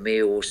for a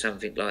meal or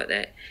something like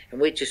that. And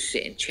we'd just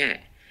sit and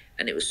chat.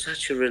 And it was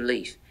such a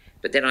relief.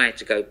 But then I had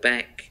to go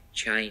back,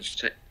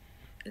 change,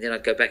 and then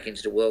I'd go back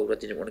into the world I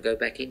didn't want to go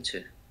back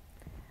into.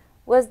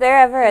 Was there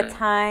ever a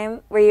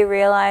time where you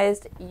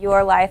realized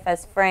your life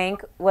as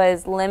Frank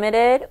was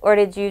limited, or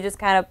did you just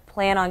kind of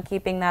plan on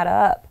keeping that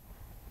up?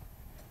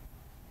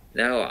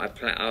 No, as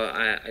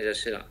I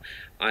said,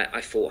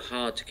 I fought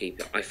hard to keep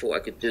it. I thought I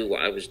could do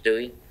what I was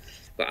doing,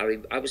 but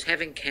I was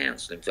having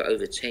counselling for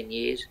over 10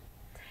 years,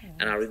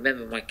 and I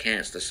remember my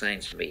counsellor saying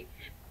to me,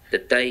 the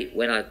day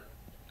when I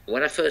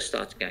first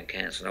started going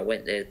counselling, I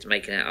went there to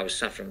make it out I was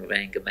suffering with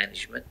anger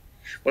management.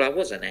 Well, I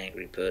was an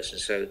angry person,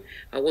 so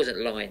I wasn't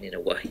lying in a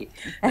way.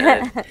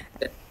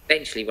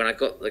 Eventually, when I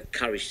got the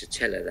courage to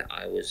tell her that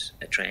I was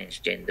a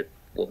transgender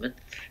woman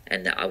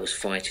and that I was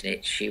fighting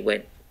it, she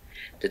went,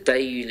 the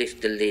day you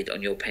lift the lid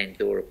on your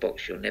Pandora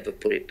box, you'll never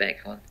put it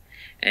back on.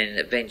 and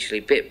eventually,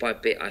 bit by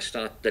bit,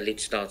 the lid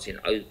started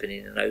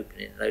opening and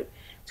opening and opening,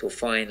 till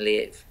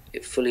finally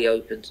it fully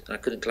opened, and I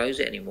couldn't close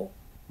it anymore.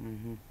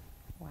 Mm-hmm.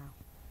 Wow.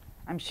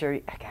 I'm sure.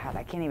 God,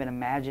 I can't even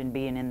imagine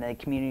being in the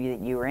community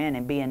that you were in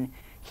and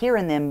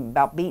hearing them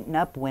about beating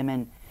up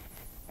women,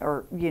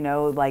 or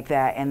like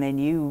that, and then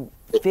you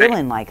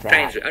feeling like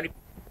that. Only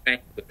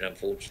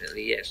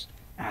unfortunately, yes.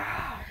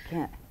 I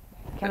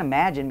can't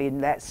imagine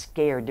being that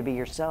scared to be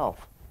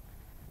yourself.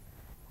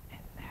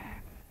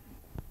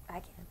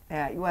 I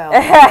can. Well,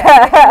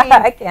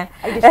 I can.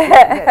 I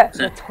just,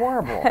 it's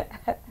horrible.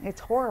 It's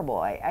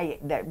horrible.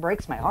 That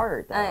breaks my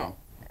heart, though.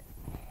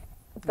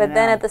 But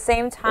then at the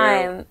same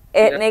time,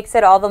 it makes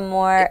it all the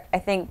more, I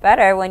think,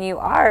 better when you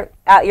are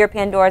out, your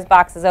Pandora's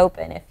box is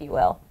open, if you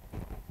will.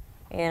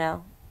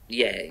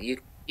 Yeah, you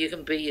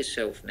can be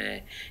yourself now.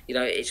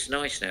 It's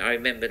nice now. I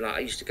remember, I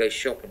used to go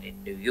shopping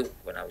in New York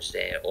when I was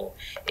there, or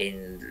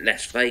in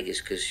Las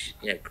Vegas, because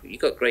you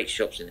got great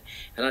shops in,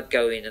 and I'd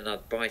go in and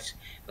I'd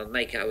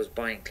make it. I was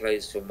buying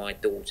clothes for my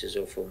daughters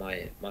or for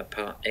my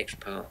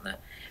ex-partner,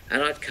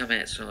 and I'd come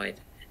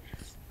outside,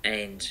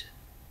 and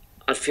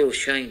I'd feel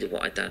ashamed of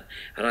what I'd done,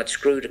 and I'd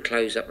screw the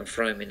clothes up and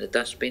throw them in the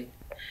dustbin.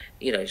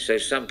 So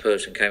some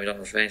person came along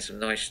and found some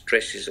nice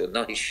dresses or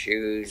nice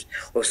shoes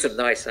or some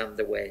nice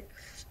underwear.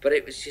 But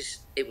it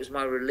was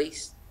my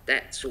release.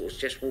 That sort of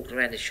just walking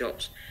around the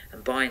shops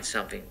and buying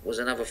something was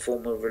another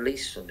form of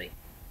release for me.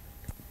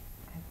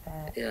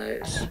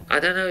 I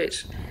don't know,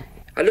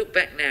 I look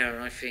back now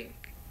and I think,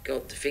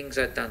 God, the things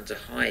I'd done to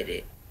hide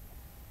it.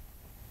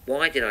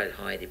 Why did I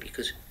hide it?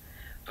 Because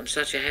I'm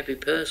such a happy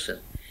person.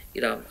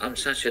 I'm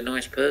such a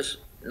nice person.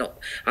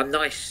 I'm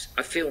nice.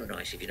 I feel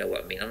nice, if you know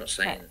what I mean. I'm not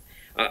saying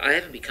I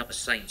haven't become a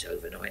saint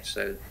overnight,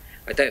 so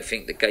I don't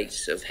think the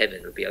gates of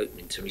heaven would be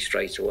opening to me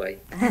straight away.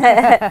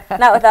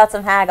 Not without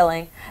some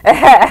haggling.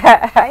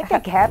 I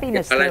think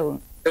happiness,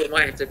 though. I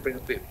might have to bring a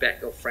bit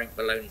back of Frank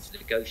Maloney to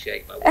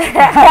negotiate my way.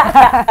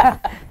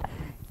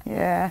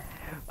 Yeah.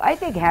 I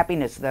think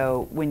happiness,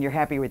 though, when you're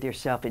happy with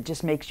yourself, it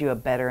just makes you a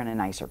better and a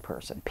nicer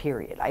person,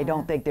 period. I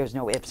don't think there's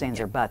no ifs, ands,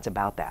 or buts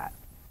about that.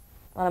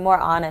 Well, a more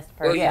honest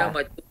person.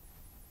 Well,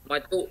 my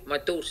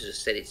daughters have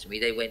said it to me.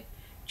 They went,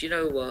 do you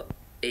know what?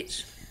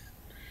 It's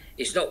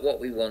not what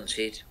we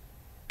wanted,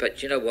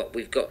 but you know what?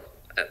 We've got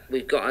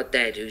our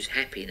dad who's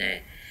happy now,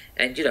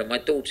 and my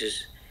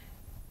daughters,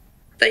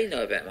 they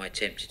know about my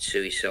attempted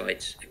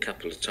suicides a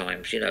couple of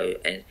times,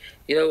 and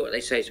you know what they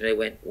say to me? They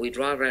went, we'd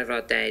rather have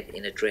our dad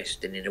in a dress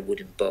than in a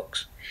wooden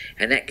box,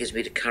 and that gives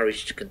me the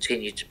courage to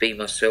continue to be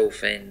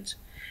myself and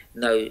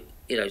to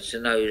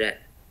know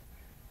that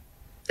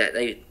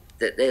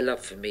their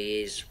love for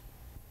me is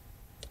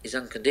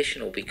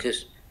unconditional,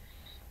 because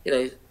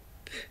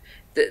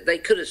they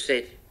could have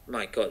said,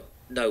 my God,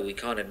 no, we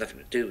can't have nothing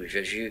to do with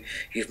you.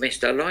 You've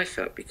messed our life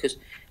up. Because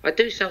I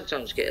do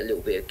sometimes get a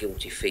little bit of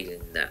guilty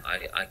feeling that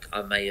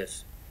I may have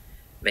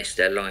messed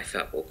their life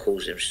up or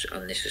caused them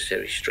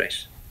unnecessary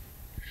stress.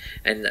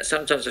 And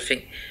sometimes I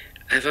think,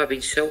 have I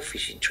been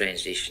selfish in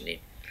transitioning,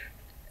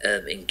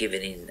 in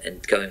giving in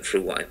and going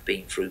through what I've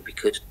been through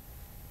because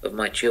of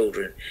my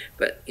children?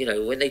 But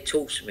when they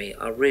talk to me,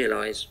 I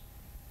realise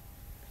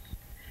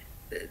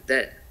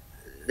that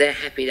they're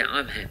happy that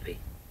I'm happy,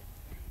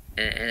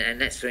 and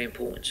that's very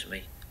important to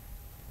me.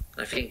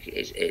 I think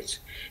it's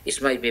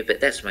made me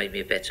that's made me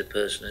a better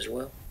person as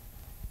well.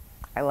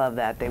 I love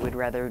that. They would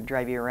rather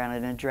drive you around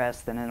in a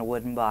dress than in a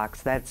wooden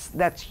box. That's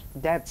huge.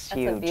 That's a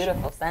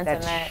beautiful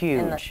sentiment. That's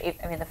huge.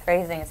 The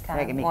phrasing is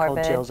kind of That morbid.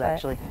 gave me cold chills,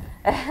 actually.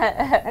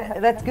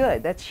 That's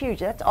good. That's huge.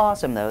 That's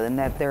awesome, though, and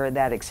that they're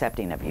that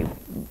accepting of you.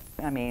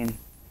 I mean,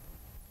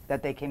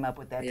 that they came up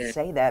with that to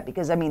say that,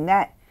 because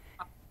that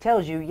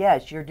tells you,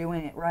 yes, you're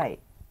doing it right.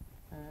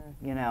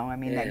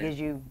 That gives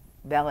you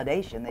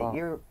validation that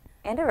you're...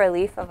 And a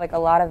relief of a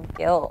lot of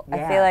guilt. Yeah.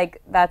 I feel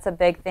like that's a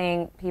big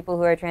thing people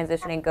who are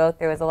transitioning go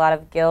through, is a lot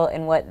of guilt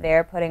in what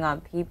they're putting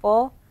on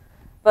people.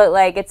 But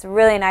it's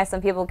really nice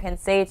when people can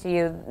say to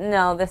you,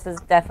 no, this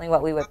is definitely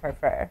what we would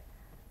prefer,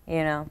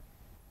 Yeah.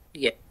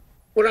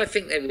 Well, I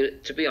think they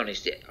would, to be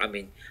honest, I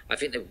think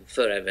they would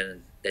prefer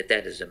having their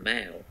dad as a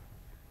male,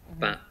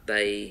 but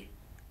they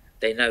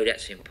know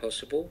that's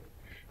impossible,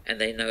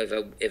 and they know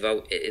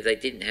if they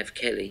didn't have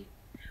Kelly,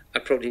 I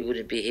probably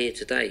wouldn't be here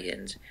today,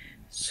 and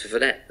so for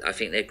that, I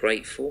think they're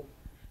grateful,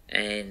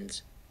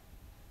 and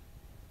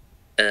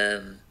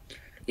and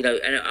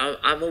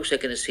I'm also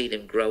going to see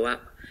them grow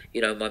up.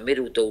 My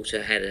middle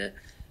daughter had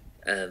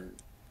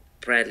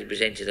proudly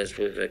presented us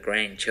with a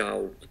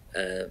grandchild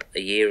a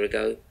year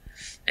ago,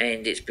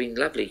 and it's been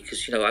lovely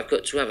because I've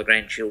got 2 other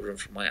grandchildren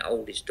from my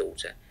oldest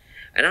daughter,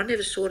 and I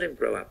never saw them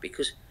grow up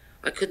because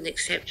I couldn't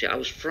accept it. I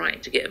was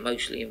frightened to get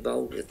emotionally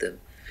involved with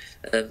them,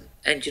 and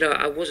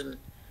I wasn't.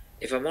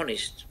 If I'm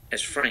honest,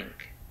 as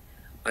Frank,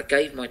 I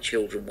gave my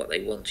children what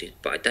they wanted,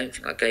 but I don't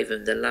think I gave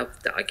them the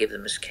love that I give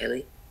them as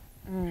Kelly,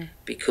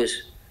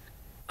 because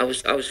I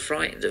was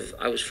frightened of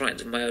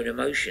my own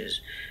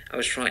emotions. I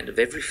was frightened of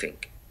everything.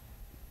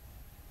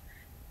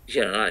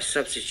 I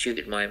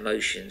substituted my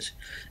emotions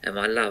and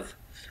my love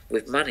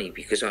with money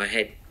because I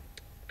had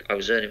I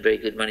was earning very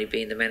good money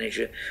being the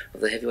manager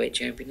of the heavyweight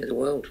champion of the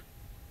world.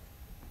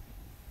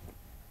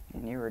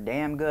 And you were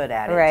damn good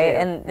at it, Right, too.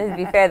 and to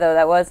be fair though,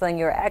 that was something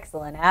you were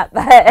excellent at.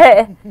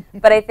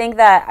 But I think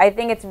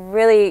it's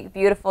really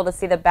beautiful to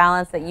see the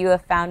balance that you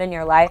have found in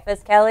your life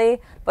as Kelly,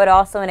 but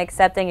also in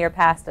accepting your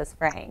past as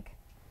Frank.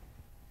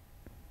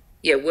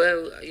 Yeah,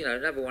 well,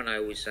 another one I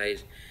always say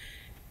is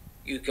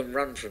you can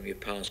run from your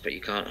past, but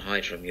you can't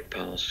hide from your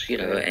past.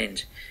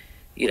 And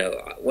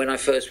when I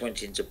first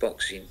went into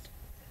boxing,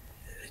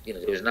 there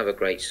was another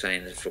great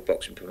saying for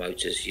boxing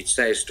promoters. You'd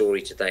say a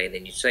story today and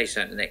then you'd say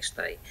something the next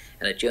day,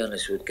 and a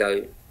journalist would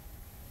go,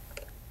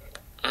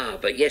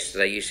 but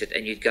yesterday you said,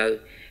 and you'd go,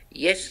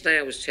 yesterday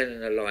I was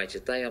telling a lie,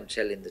 today I'm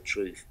telling the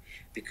truth,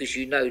 because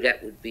that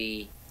would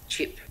be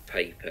chip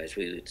paper, as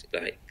we would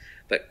like.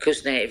 But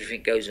because now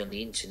everything goes on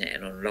the internet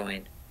and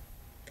online,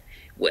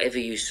 whatever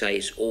you say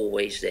is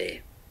always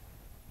there.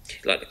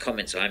 Like the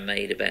comments I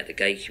made about the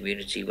gay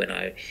community when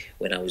I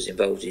was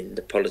involved in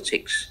the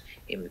politics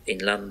in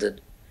London,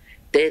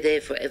 they're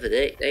there forever.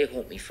 They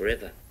haunt me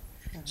forever.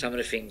 Some of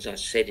the things I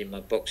said in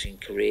my boxing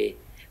career,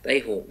 they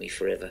haunt me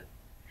forever.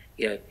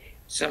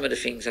 Some of the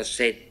things I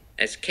said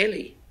as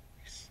Kelly,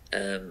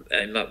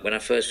 when I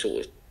first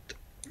sort of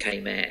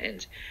came out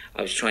and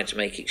I was trying to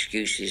make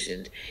excuses,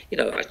 and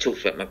I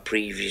talked about my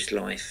previous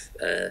life,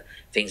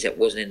 things that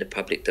wasn't in the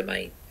public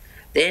domain.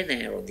 They're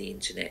now on the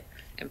internet,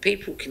 and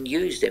people can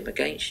use them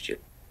against you,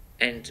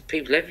 and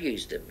people have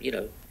used them.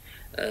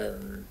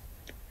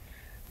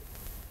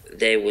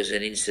 There was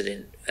an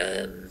incident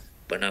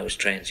when I was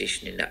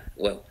transitioning.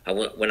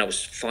 When I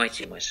was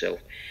fighting myself,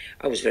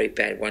 I was very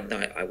bad. One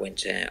night I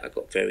went out, I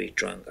got very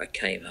drunk, I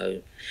came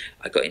home,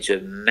 I got into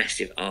a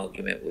massive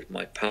argument with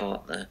my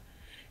partner,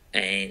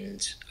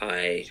 and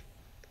I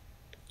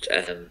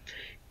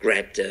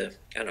grabbed her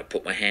and I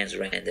put my hands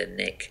around her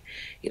neck,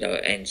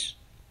 and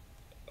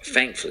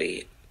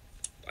thankfully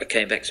I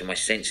came back to my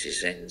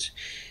senses, and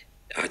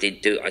I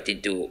didn't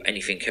do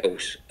anything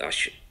else.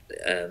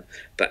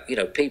 But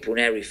people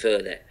now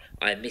refer that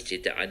I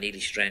admitted that I nearly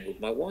strangled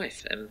my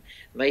wife, and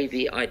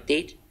maybe I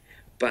did,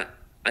 but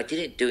I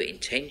didn't do it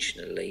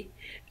intentionally.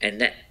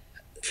 And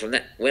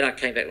when I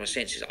came back to my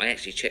senses, I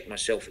actually checked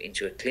myself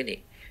into a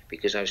clinic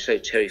because I was so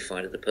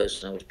terrified of the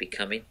person I was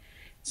becoming,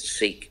 to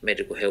seek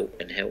medical help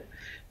and help.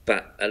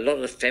 But a lot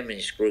of the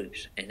feminist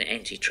groups and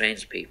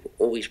anti-trans people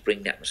always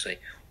bring that and say,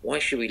 why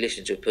should we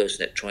listen to a person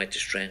that tried to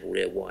strangle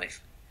their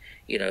wife?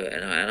 And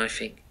I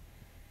think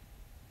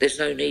there's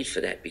no need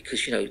for that,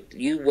 because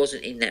you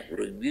wasn't in that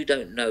room. You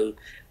don't know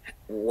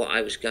what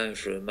I was going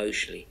through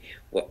emotionally.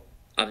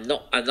 I'm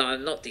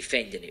not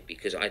defending it,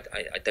 because I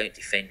don't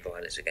defend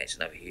violence against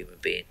another human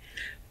being.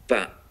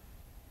 But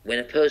when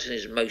a person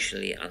is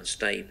emotionally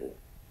unstable,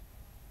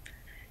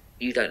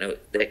 you don't know,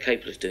 they're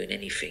capable of doing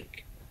anything,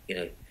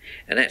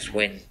 and that's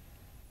when,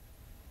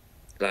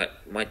 like,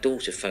 my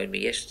daughter phoned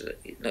me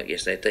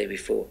the day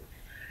before.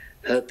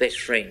 Her best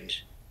friend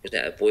was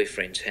at her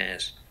boyfriend's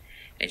house,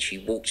 and she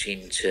walked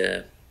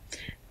into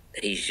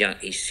his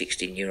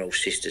 16-year-old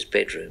sister's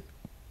bedroom,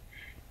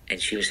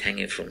 and she was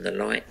hanging from the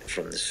light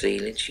from the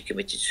ceiling. She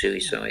committed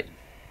suicide.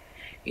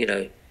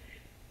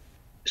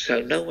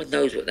 So no one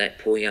knows what that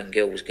poor young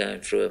girl was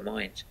going through her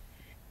mind.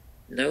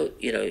 No,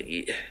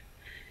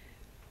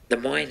 the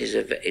mind is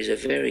a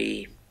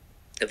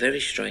very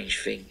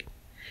strange thing,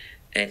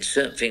 and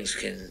certain things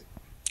can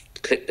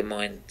click the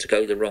mind to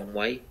go the wrong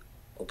way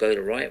or go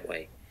the right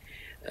way.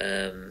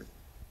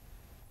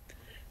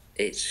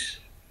 It's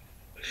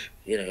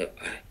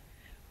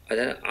I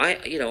don't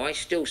know. I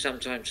still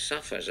sometimes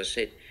suffer, as I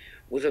said,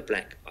 with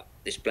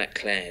this black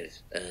cloud.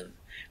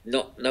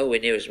 Not nowhere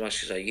near as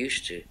much as I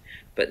used to,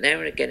 but now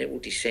and again it will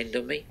descend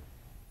on me.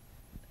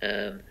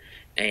 And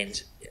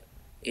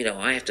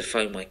I have to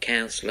phone my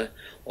counsellor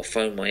or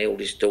phone my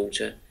eldest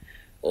daughter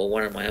or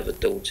one of my other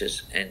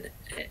daughters and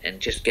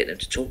just get them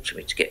to talk to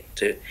me to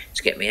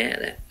get me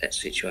out of that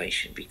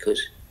situation,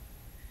 because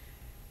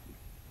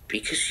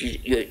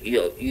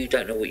you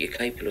don't know what you're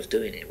capable of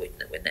doing it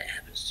when that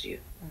happens to you,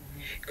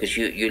 because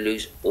you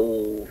lose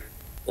all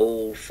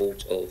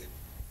thought of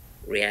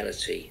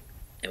reality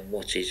and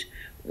what you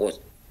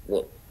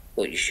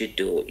should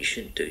do or what you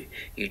shouldn't do.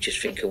 You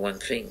just think of one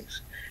thing.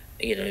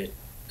 The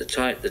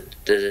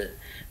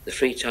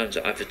 3 times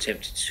that I've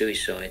attempted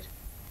suicide,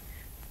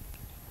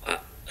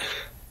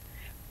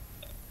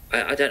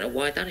 I don't know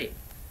why I done it,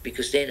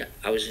 because then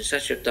I was in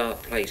such a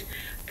dark place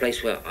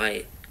where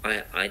I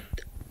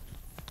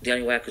the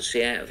only way I could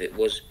see out of it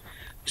was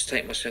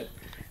take myself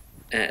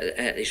out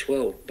of this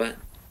world. But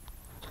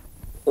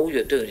all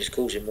you're doing is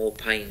causing more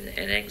pain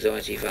and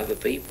anxiety for other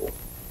people.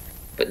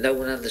 But no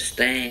one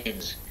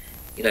understands,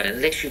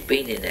 unless you've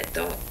been in that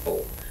dark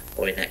hole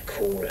or in that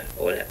corner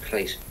or that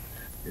place,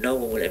 no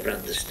one will ever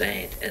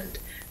understand, and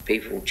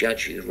people will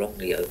judge you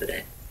wrongly over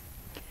that.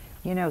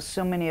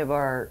 So many of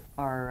our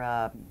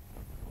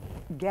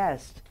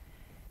guests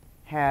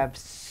have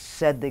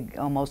said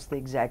almost the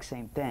exact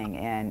same thing,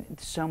 and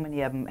so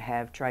many of them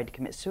have tried to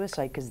commit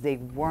suicide because they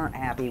weren't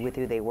happy with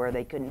who they were.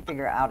 They couldn't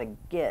figure out how to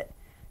get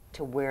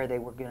to where they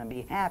were going to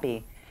be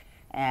happy.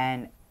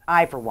 And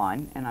I, for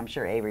one, and I'm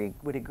sure Avery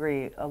would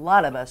agree, a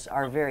lot of us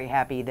are very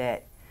happy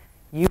that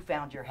you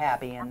found your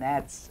happy, and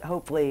that's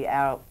hopefully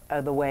out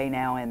of the way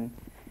now, and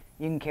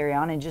you can carry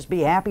on and just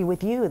be happy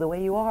with you the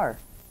way you are.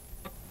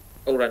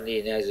 All I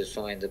need now is to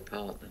find a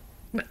partner.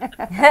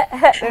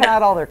 They're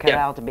not all they're cut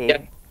out to be.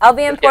 Yeah. I'll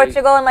be in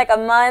Portugal in like a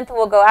month.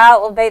 We'll go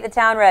out. We'll bait the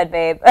town red,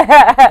 babe.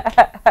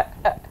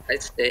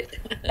 That's it.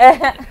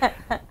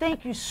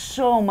 Thank you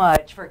so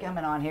much for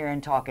coming on here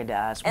and talking to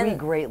us. We And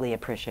greatly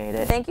appreciate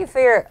it. Thank you for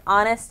your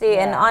honesty.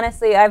 And Yeah.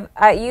 honestly,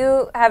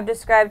 you have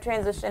described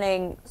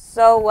transitioning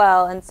so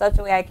well in such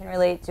a way I can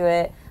relate to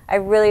it. I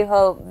really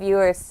hope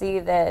viewers see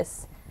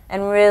this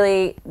and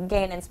really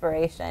gain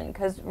inspiration,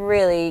 because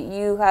really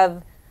you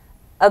have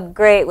a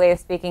great way of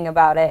speaking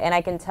about it, and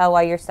I can tell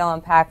why you're so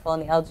impactful in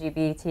the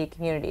LGBT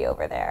community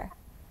over there.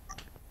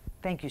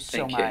 Thank you so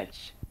Thank you.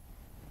 much.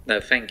 No,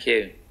 thank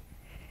you.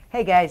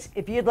 Hey guys,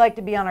 if you'd like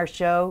to be on our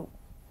show,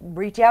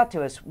 reach out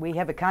to us. We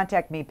have a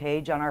contact me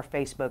page on our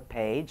Facebook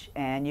page,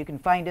 and you can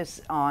find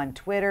us on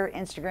Twitter,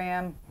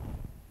 Instagram,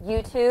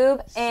 YouTube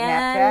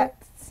and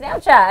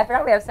Snapchat. Snapchat. I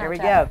forgot we have Snapchat. There we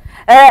go.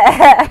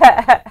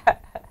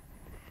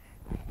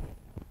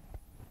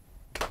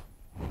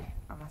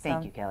 Awesome.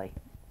 Thank you, Kelly,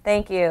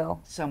 Thank you.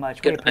 so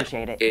much. We Good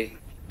appreciate night. it.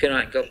 Good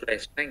night. God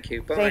bless. Thank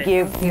you. Bye. Thank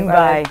you. Thank you.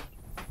 Bye.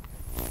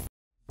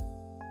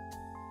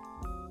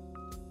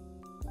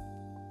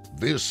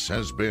 This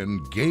has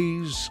been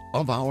Gays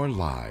of Our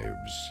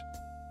Lives.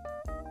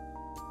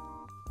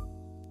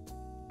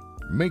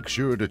 Make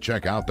sure to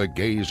check out the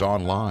Gays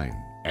online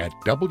at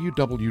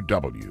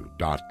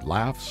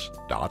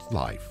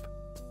www.laughs.life.